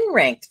a 10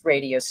 ranked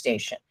radio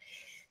station.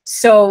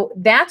 So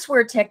that's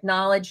where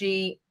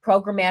technology,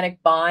 programmatic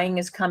buying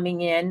is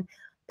coming in.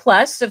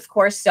 Plus, of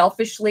course,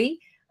 selfishly,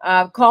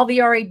 call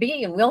the RAB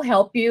and we'll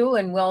help you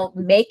and we'll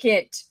make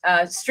it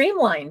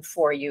streamlined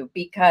for you,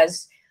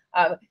 because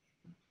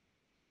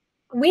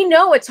we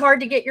know it's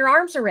hard to get your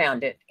arms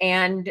around it.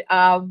 And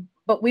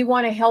but we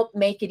want to help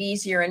make it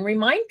easier and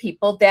remind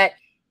people that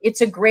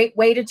it's a great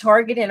way to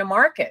target in a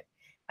market.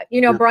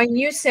 Brian,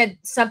 you said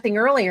something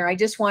earlier. I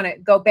just want to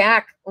go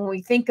back when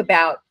we think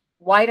about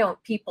why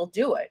don't people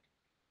do it.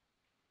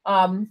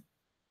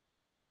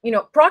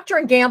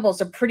 Procter & Gamble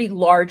is a pretty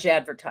large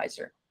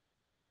advertiser.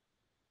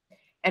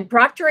 And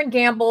Procter &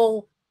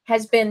 Gamble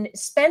has been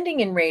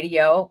spending in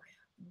radio,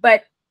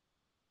 but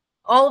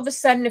all of a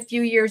sudden, a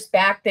few years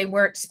back, they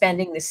weren't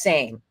spending the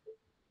same.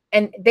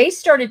 And they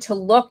started to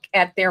look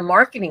at their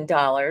marketing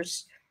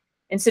dollars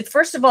and said,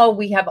 first of all,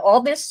 we have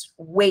all this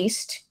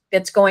waste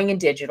that's going in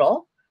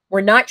digital.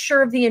 We're not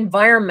sure of the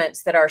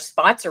environments that our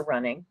spots are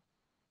running.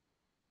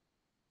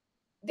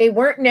 They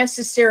weren't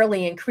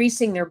necessarily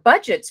increasing their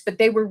budgets, but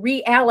they were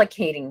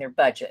reallocating their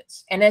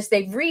budgets. And as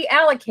they've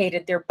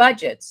reallocated their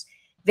budgets,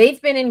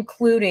 they've been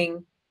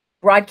including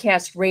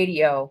broadcast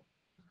radio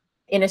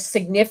in a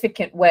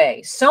significant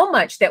way. So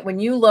much that when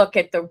you look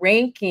at the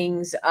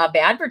rankings of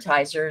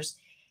advertisers,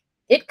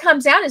 it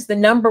comes out as the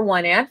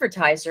 #1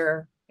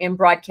 advertiser in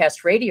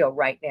broadcast radio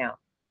right now.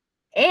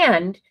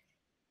 And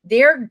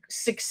their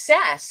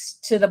success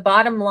to the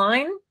bottom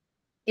line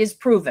is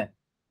proven.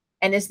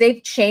 And as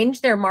they've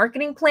changed their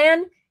marketing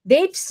plan,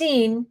 they've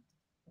seen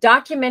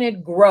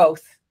documented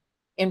growth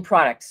in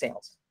product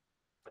sales.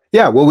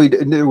 Yeah, well,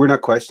 we're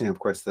not questioning, of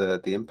course,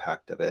 the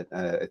impact of it.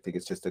 I think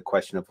it's just a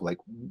question of, like,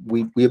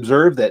 we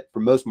observe that for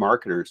most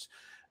marketers,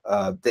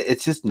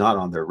 it's just not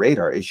on their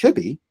radar. It should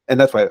be, and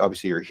that's why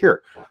obviously you're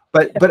here.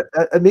 But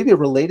maybe a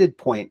related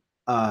point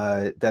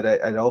that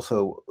I'd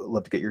also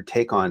love to get your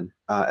take on,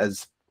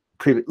 as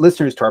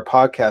listeners to our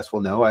podcast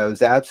will know, I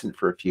was absent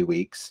for a few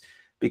weeks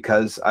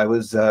because I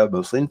was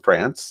mostly in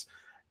France,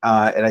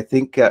 and I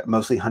think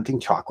mostly hunting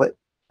chocolate.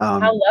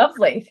 How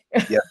lovely!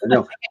 Yeah,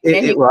 no,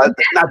 it was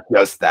not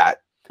just that,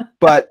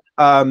 but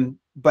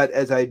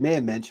as I may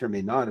have mentioned or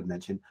may not have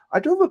mentioned, I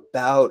drove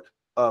about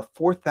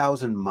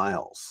 4,000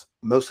 miles,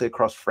 mostly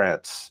across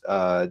France,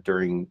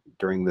 during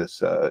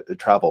this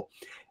travel,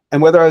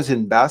 and whether I was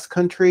in Basque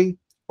Country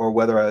or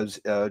whether I was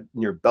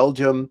near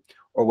Belgium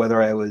or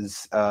whether I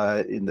was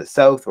in the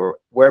south or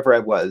wherever I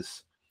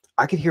was,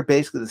 I could hear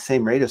basically the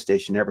same radio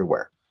station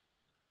everywhere.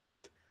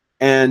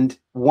 And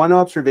one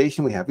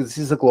observation we have, because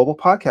this is a global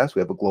podcast,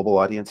 we have a global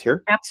audience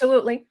here.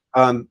 Absolutely.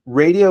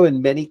 Radio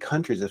in many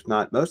countries, if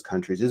not most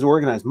countries, is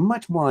organized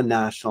much more on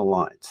national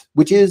lines,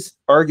 which is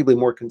arguably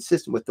more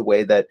consistent with the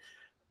way that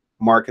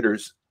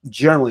marketers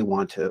generally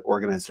want to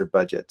organize their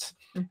budgets.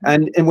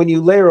 Mm-hmm. And when you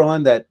layer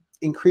on that,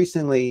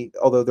 increasingly,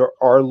 although there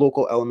are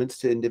local elements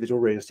to individual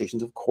radio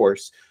stations, of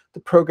course, the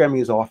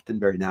programming is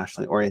often very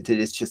nationally oriented.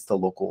 It's just the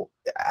local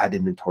ad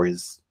inventory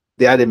is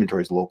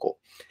local.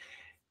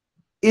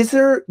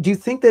 Do you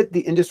think that the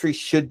industry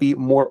should be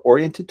more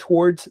oriented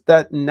towards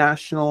that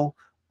national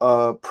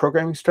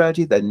programming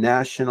strategy, that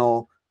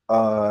national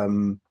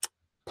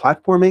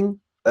platforming?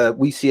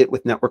 We see it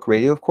with network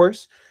radio, of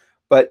course,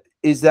 but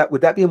would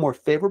that be a more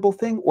favorable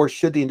thing, or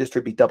should the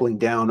industry be doubling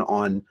down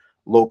on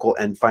local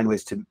and find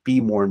ways to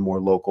be more and more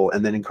local,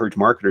 and then encourage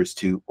marketers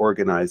to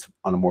organize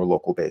on a more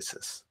local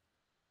basis?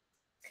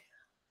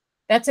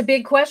 That's a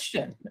big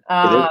question.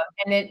 And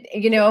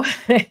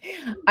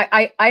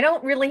I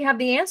don't really have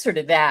the answer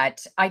to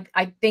that.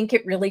 I think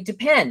it really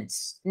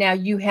depends. Now,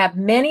 you have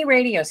many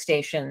radio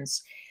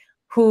stations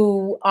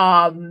who,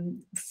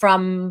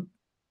 from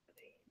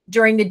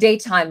during the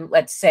daytime,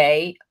 let's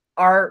say,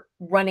 are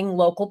running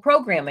local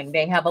programming.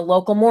 They have a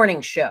local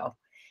morning show.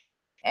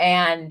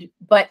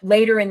 But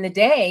later in the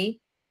day,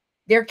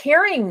 they're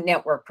carrying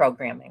network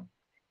programming.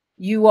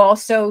 You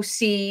also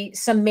see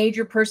some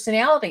major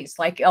personalities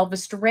like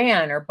Elvis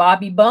Duran or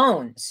Bobby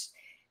Bones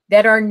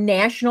that are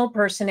national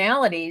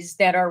personalities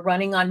that are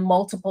running on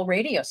multiple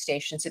radio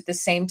stations at the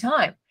same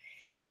time.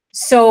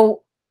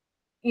 So,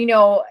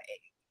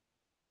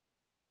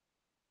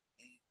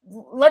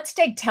 let's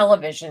take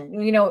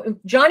television.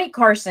 Johnny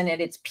Carson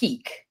at its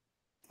peak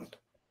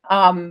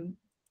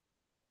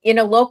in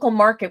a local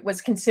market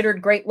was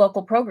considered great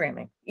local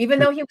programming, even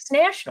though he was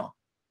national.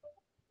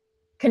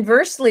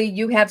 Conversely,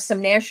 you have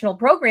some national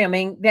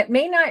programming that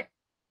may not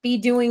be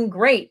doing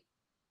great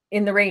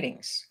in the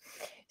ratings.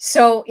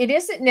 So it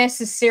isn't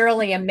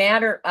necessarily a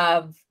matter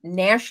of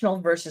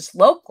national versus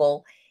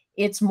local.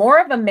 It's more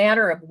of a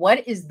matter of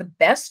what is the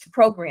best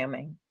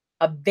programming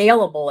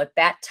available at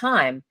that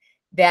time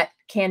that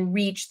can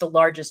reach the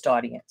largest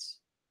audience.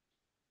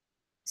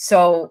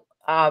 So,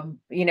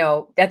 you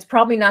know, that's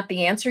probably not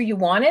the answer you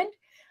wanted.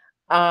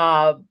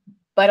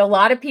 But a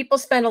lot of people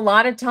spend a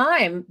lot of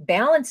time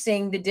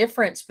balancing the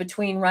difference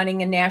between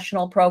running a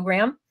national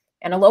program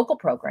and a local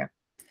program.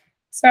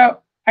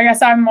 So I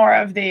guess I'm more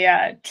of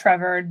the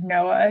Trevor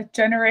Noah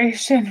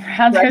generation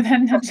rather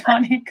than the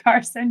Johnny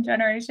Carson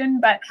generation,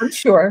 but I'm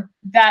sure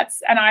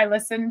and I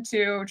listen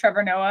to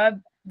Trevor Noah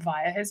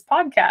via his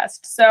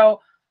podcast.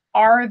 So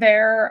are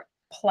there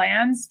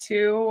plans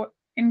to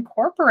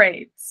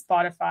incorporate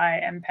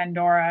Spotify and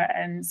Pandora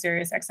and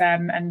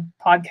SiriusXM and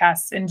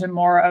podcasts into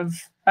more of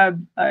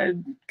a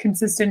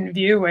consistent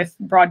view with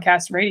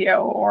broadcast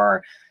radio?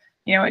 Or,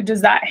 you know,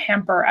 does that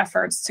hamper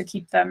efforts to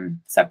keep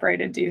them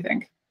separated, do you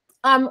think?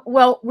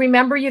 Well,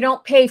 remember, you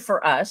don't pay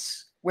for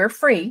us. We're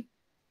free.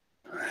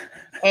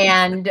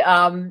 And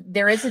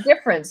there is a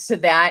difference to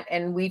that.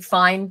 And we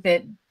find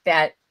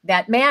that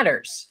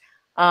matters.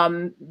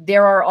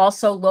 There are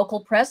also local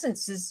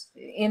presences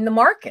in the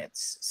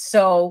markets.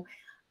 So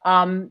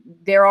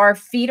there are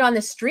feet on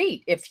the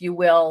street, if you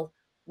will,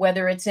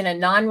 whether it's in a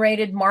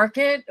non-rated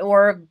market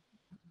or,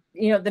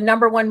 you know, the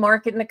 #1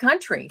 market in the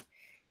country.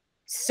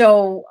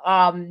 So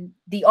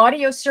the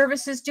audio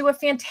services do a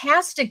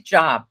fantastic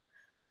job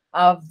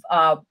of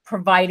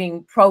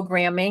providing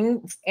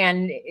programming.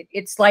 And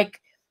it's like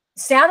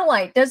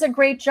satellite does a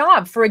great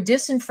job for a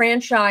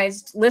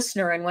disenfranchised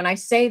listener. And when I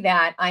say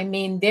that, I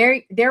mean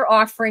they're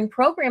offering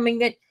programming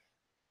that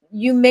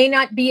you may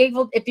not be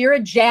able, if you're a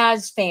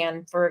jazz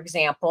fan, for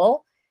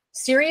example,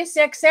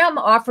 SiriusXM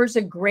offers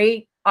a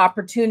great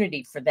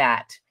opportunity for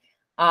that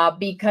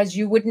because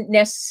you wouldn't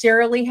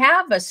necessarily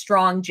have a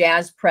strong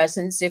jazz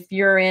presence if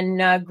you're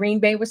in Green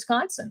Bay,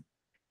 Wisconsin.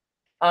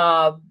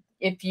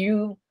 If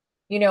you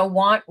know,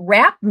 want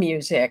rap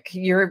music,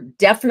 you're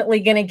definitely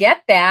going to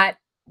get that,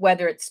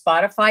 whether it's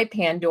Spotify,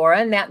 Pandora,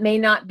 and that may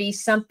not be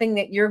something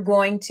that you're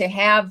going to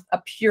have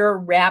a pure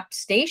rap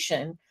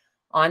station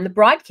on the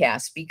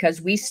broadcast,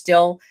 because we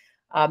still,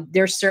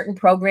 there's certain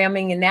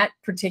programming in that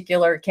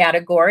particular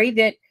category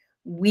that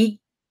we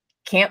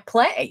can't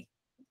play.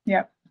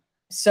 Yep.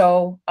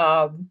 So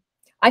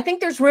I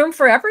think there's room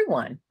for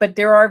everyone, but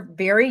there are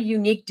very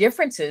unique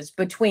differences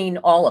between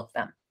all of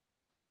them.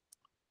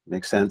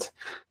 Makes sense.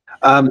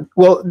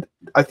 Well,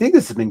 I think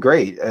this has been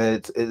great.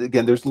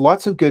 Again, there's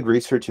lots of good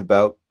research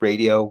about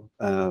radio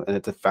and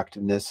its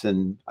effectiveness.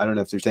 And I don't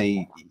know if there's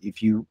any,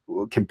 if you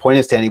can point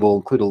us to any, we'll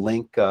include a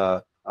link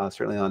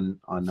certainly on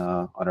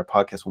our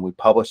podcast when we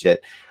publish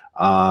it.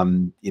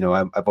 You know,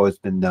 I've always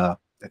been,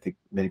 I think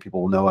many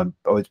people will know, I've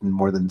always been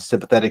more than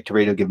sympathetic to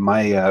radio, given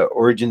my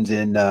origins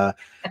in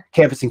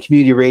campus and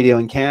community radio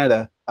in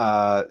Canada.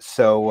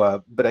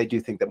 But I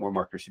do think that more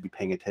marketers should be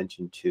paying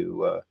attention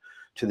to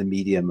the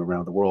medium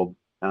around the world.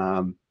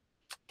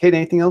 Kate,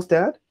 anything else to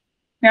add?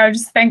 No,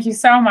 just thank you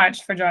so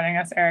much for joining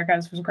us, Erica.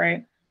 This was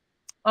great.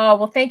 Oh,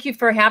 well, thank you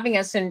for having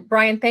us. And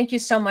Brian, thank you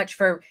so much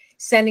for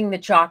sending the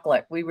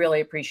chocolate. We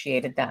really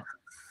appreciated that.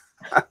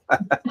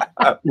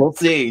 We'll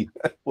see.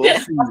 We'll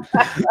see.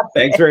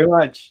 Thanks very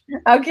much.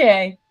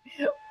 Okay.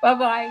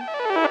 Bye-bye.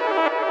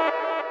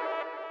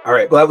 All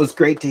right. Well, that was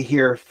great to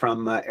hear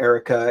from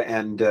Erica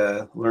and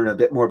learn a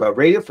bit more about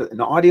radio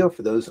and audio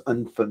for those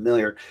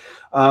unfamiliar.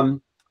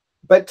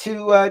 But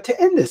to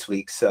end this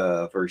week's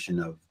version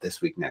of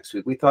This Week Next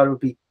Week, we thought it would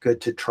be good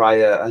to try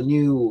a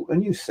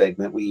new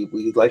segment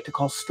we'd like to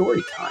call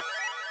Story Time.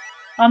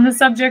 On the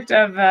subject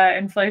of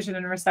inflation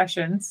and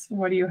recessions,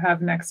 what do you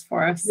have next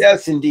for us?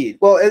 Yes, indeed.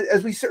 Well,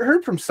 as we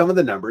heard from some of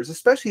the numbers,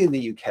 especially in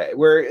the UK,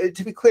 where,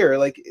 to be clear,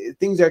 like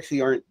things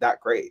actually aren't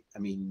that great. I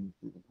mean,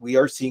 we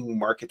are seeing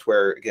markets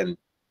where, again,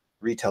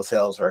 retail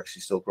sales are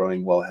actually still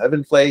growing well ahead of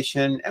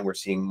inflation, and we're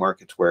seeing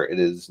markets where it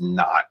is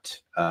not.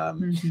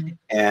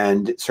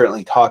 And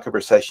certainly talk of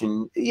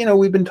recession, you know,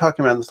 we've been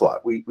talking around this a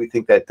lot. We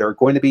think that there are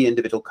going to be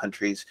individual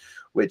countries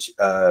which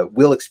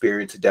will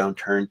experience a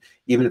downturn,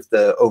 even if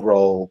the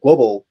overall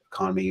global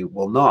economy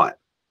will not.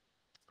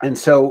 And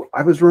so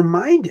I was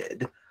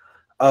reminded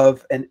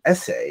of an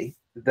essay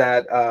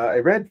that I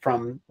read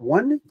from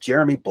one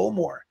Jeremy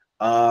Bullmore.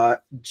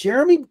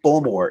 Jeremy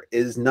Bullmore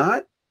is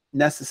not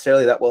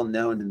necessarily that well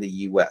known in the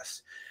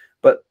US,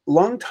 but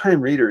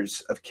longtime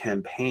readers of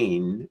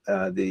Campaign,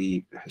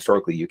 the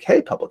historically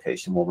UK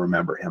publication, will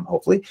remember him,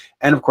 hopefully.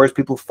 And of course,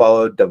 people who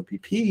followed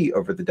WPP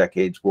over the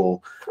decades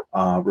will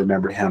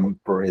remember him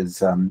for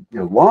his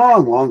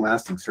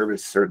long-lasting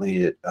service,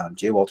 certainly at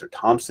J. Walter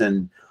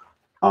Thompson.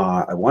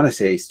 I want to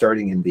say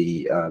starting in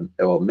the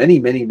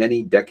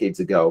many decades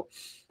ago,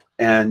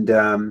 and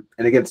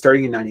again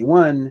starting in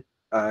 '91.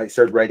 He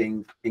started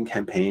writing in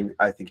Campaign.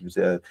 I think he was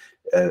a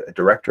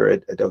director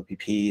at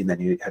WPP, and then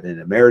he had an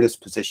emeritus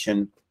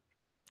position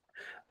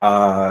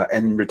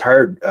and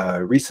retired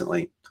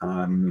recently.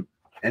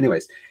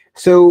 Anyways,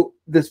 so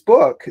this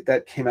book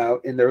that came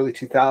out in the early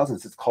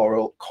 2000s, it's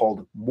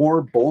called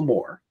More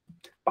Bullmore,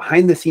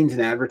 Behind the Scenes in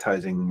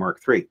Advertising, Mark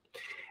III.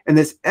 And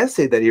this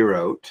essay that he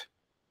wrote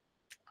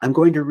I'm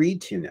going to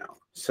read to you now.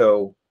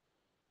 So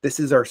this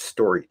is our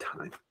story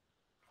time.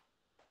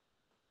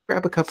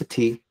 Grab a cup of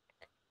tea,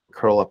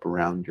 curl up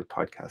around your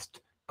podcast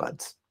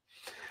buds.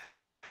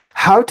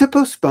 How to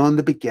postpone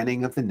the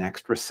beginning of the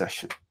next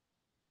recession.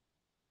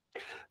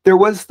 There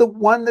was the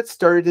one that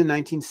started in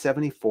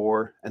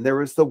 1974, and there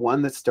was the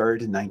one that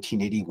started in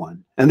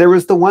 1981, and there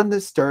was the one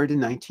that started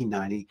in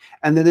 1990,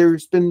 and then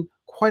there's been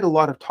quite a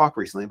lot of talk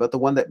recently about the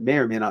one that may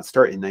or may not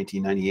start in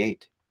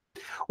 1998.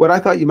 What I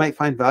thought you might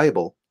find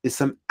valuable is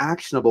some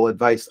actionable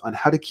advice on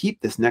how to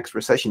keep this next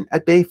recession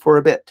at bay for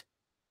a bit.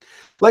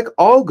 Like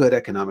all good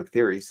economic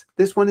theories,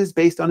 this one is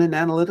based on an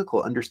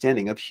analytical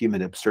understanding of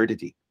human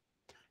absurdity.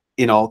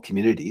 In all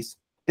communities,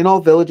 in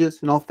all villages,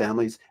 in all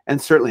families, and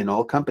certainly in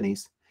all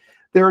companies,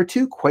 there are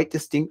two quite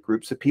distinct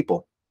groups of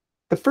people.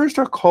 The first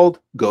are called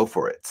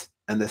go-for-its,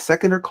 and the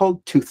second are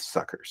called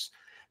tooth-suckers.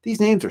 These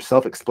names are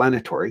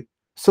self-explanatory,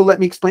 so let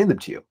me explain them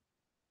to you.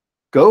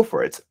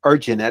 Go-for-its are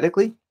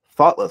genetically,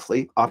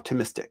 thoughtlessly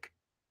optimistic.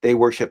 They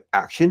worship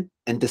action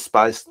and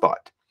despise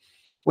thought.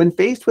 When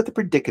faced with a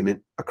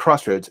predicament, a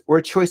crossroads, or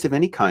a choice of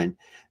any kind,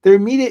 their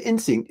immediate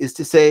instinct is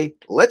to say,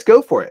 let's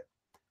go for it.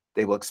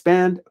 They will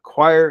expand,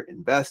 acquire,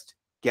 invest,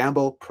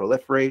 gamble,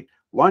 proliferate,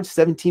 launch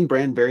 17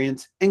 brand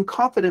variants, and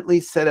confidently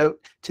set out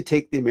to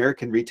take the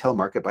American retail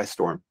market by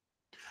storm.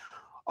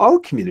 All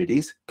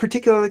communities,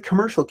 particularly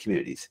commercial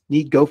communities,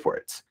 need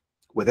go-for-its.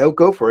 Without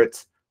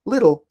go-for-its,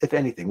 little, if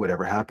anything, would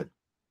ever happen.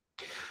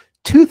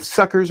 Tooth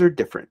suckers are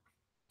different.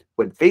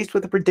 When faced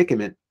with a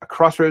predicament, a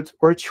crossroads,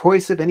 or a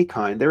choice of any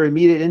kind, their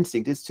immediate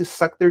instinct is to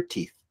suck their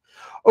teeth.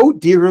 Oh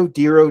dear, oh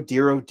dear, oh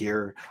dear, oh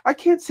dear. I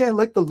can't say I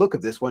like the look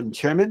of this one,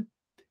 Chairman.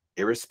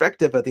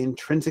 Irrespective of the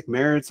intrinsic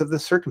merits of the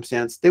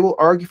circumstance, they will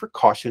argue for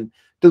caution,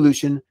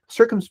 dilution,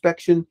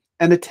 circumspection,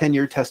 and a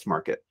 10-year test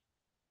market.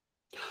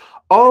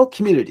 All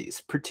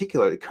communities,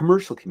 particularly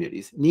commercial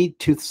communities, need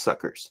tooth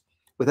suckers.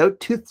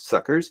 Without tooth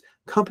suckers,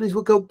 companies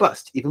will go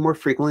bust even more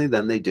frequently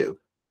than they do.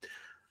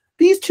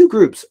 These two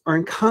groups are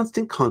in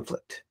constant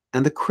conflict,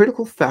 and the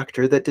critical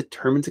factor that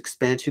determines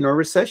expansion or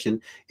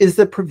recession is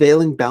the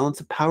prevailing balance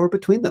of power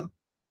between them.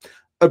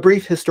 A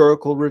brief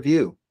historical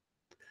review.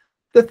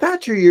 The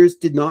Thatcher years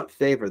did not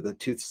favor the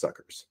tooth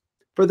suckers.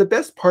 For the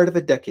best part of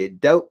a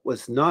decade, doubt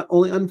was not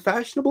only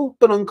unfashionable,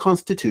 but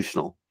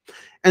unconstitutional.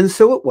 And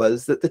so it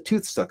was that the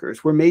tooth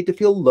suckers were made to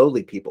feel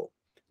lowly people,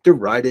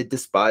 derided,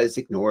 despised,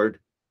 ignored.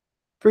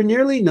 For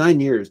nearly 9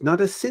 years, not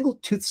a single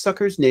tooth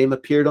sucker's name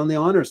appeared on the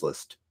honors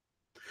list.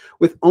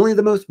 With only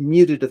the most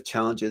muted of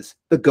challenges,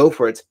 the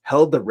go-for-its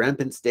held the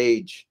rampant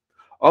stage.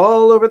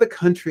 All over the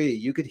country,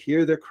 you could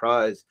hear their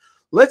cries,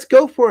 "Let's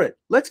go for it!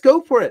 Let's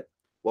go for it!"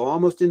 While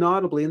almost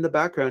inaudibly in the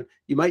background,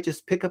 you might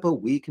just pick up a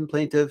wee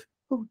complaint of,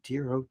 "Oh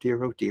dear, oh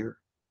dear, oh dear."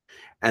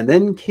 And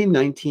then came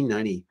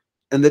 1990,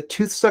 and the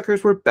tooth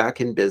suckers were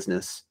back in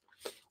business.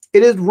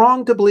 It is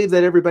wrong to believe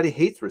that everybody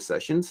hates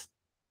recessions.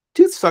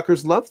 Tooth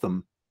suckers love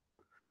them.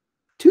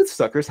 Tooth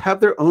suckers have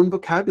their own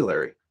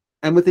vocabulary,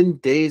 and within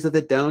days of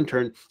the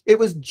downturn, it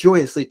was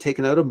joyously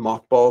taken out of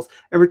mothballs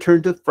and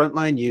returned to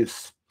frontline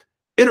use.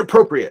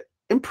 Inappropriate,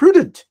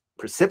 imprudent,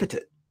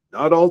 precipitate,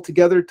 not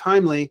altogether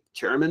timely,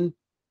 Chairman.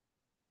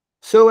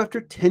 So after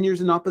 10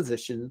 years in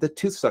opposition, the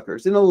tooth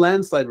suckers, in a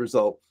landslide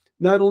result,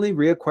 not only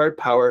reacquired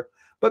power,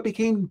 but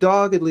became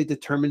doggedly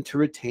determined to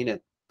retain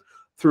it.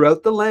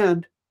 Throughout the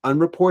land,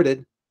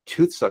 unreported,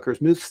 tooth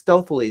suckers moved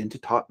stealthily into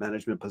top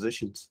management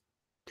positions.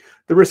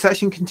 The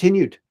recession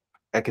continued.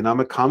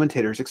 Economic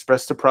commentators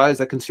expressed surprise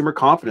that consumer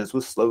confidence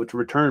was slow to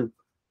return.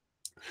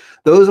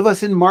 Those of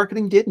us in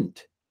marketing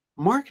didn't.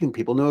 Marketing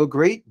people know a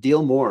great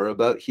deal more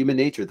about human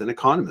nature than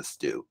economists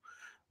do.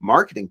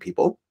 Marketing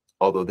people,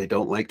 although they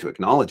don't like to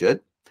acknowledge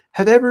it,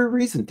 have every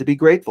reason to be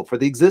grateful for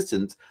the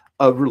existence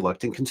of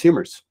reluctant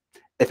consumers.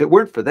 If it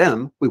weren't for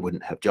them, we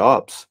wouldn't have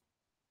jobs.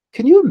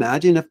 Can you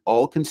imagine if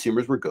all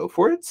consumers were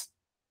go-for-its?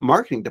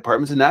 Marketing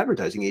departments and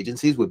advertising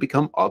agencies would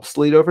become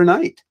obsolete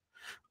overnight.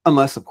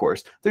 Unless, of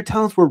course, their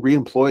talents were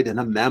reemployed in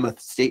a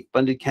mammoth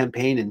state-funded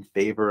campaign in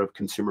favor of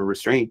consumer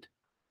restraint.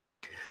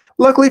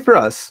 Luckily for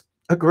us,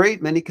 a great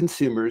many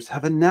consumers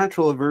have a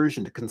natural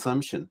aversion to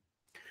consumption.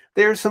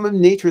 They are some of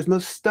nature's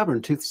most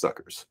stubborn tooth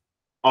suckers.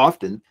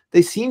 Often,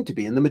 they seem to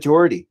be in the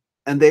majority,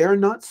 and they are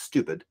not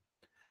stupid.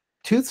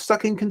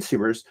 Tooth-sucking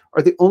consumers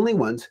are the only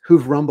ones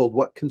who've rumbled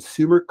what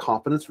consumer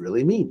confidence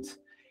really means.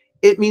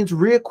 It means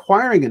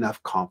reacquiring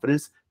enough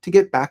confidence to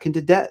get back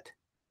into debt.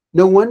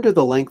 No wonder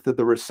the length of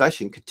the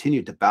recession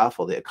continued to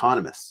baffle the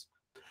economists.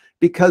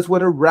 Because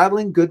what a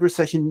rattling good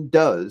recession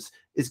does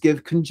is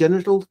give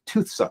congenital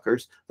tooth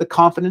suckers the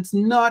confidence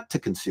not to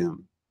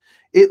consume.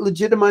 It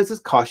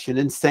legitimizes caution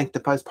and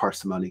sanctifies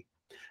parsimony.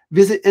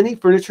 Visit any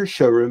furniture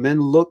showroom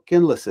and look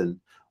and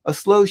listen. A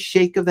slow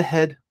shake of the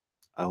head.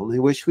 "I only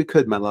wish we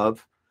could, my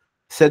love,"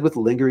 said with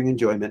lingering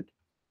enjoyment.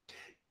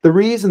 The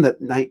reason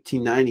that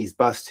 1990s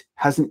bust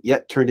hasn't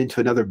yet turned into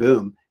another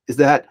boom is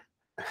that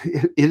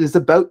it is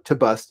about to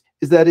bust,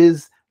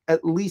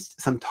 at least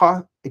some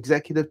top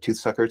executive tooth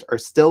suckers are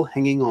still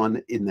hanging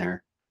on in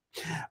there.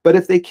 But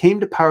if they came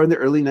to power in the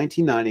early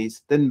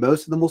 1990s, then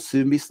most of them will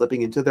soon be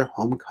slipping into their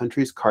home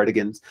country's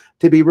cardigans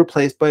to be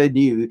replaced by a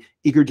new,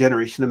 eager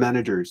generation of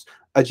managers,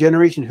 a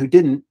generation who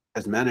didn't,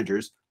 as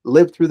managers,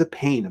 live through the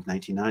pain of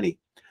 1990.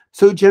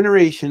 So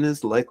generation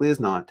is likely as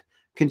not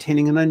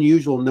containing an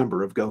unusual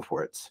number of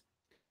go-for-its.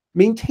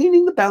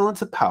 Maintaining the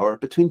balance of power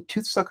between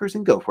toothsuckers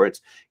and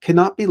go-for-its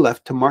cannot be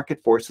left to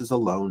market forces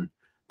alone.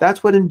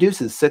 That's what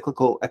induces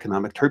cyclical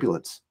economic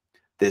turbulence.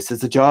 This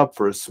is a job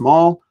for a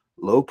small,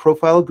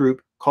 low-profile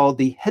group called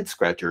the head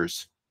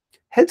scratchers.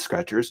 Head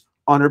scratchers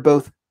honor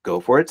both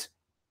go-for-its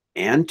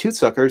and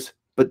toothsuckers,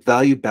 but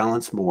value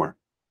balance more.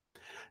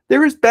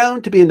 There is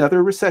bound to be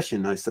another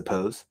recession, I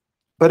suppose,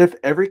 but if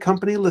every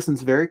company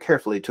listens very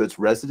carefully to its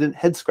resident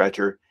head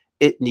scratcher,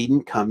 it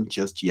needn't come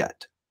just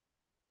yet.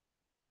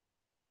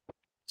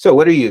 So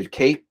what are you,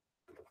 Kate?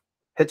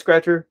 Head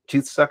scratcher,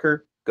 tooth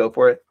sucker, go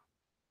for it.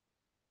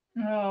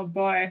 Oh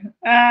boy.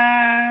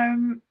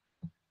 I'm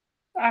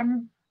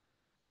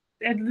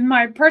in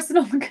my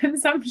personal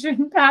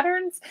consumption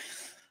patterns.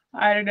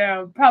 I don't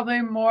know,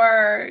 probably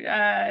more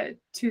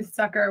tooth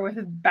sucker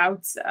with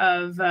bouts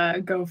of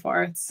go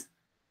for it.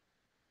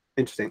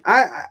 Interesting.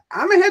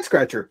 I'm a head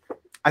scratcher.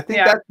 I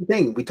think that's the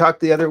thing. We talked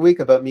the other week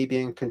about me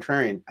being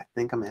contrarian. I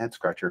think I'm a head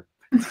scratcher.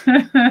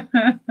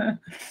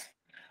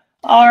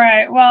 All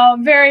right. Well,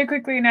 very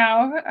quickly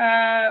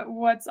now,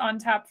 what's on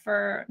tap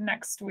for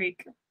next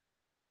week?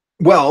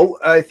 Well,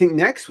 I think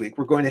next week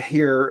we're going to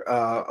hear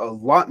a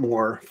lot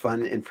more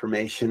fun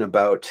information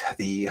about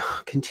the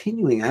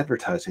continuing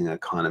advertising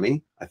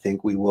economy. I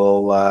think we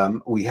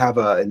will. We have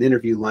an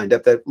interview lined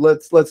up that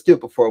let's do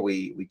it before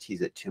we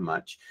tease it too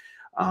much.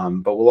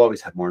 But we'll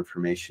always have more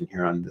information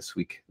here on this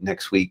week.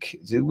 Next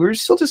week, we're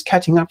still just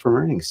catching up from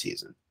earnings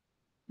season.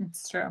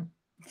 It's true.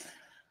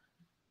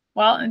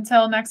 Well,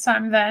 until next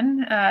time,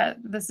 then,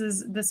 this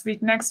is This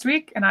Week, Next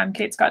Week, and I'm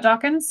Kate Scott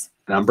Dawkins.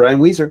 And I'm Brian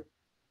Weiser.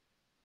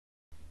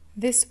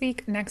 This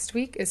Week, Next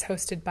Week is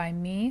hosted by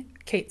me,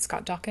 Kate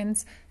Scott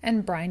Dawkins,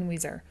 and Brian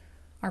Weiser.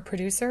 Our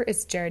producer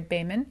is Jared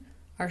Bayman.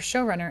 Our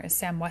showrunner is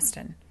Sam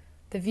Weston.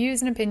 The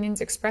views and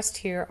opinions expressed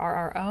here are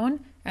our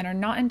own and are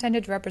not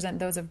intended to represent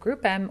those of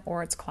Group M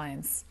or its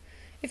clients.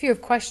 If you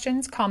have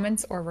questions,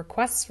 comments, or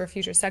requests for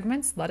future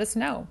segments, let us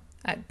know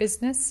at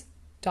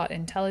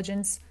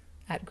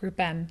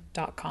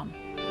business.intelligence@groupm.com.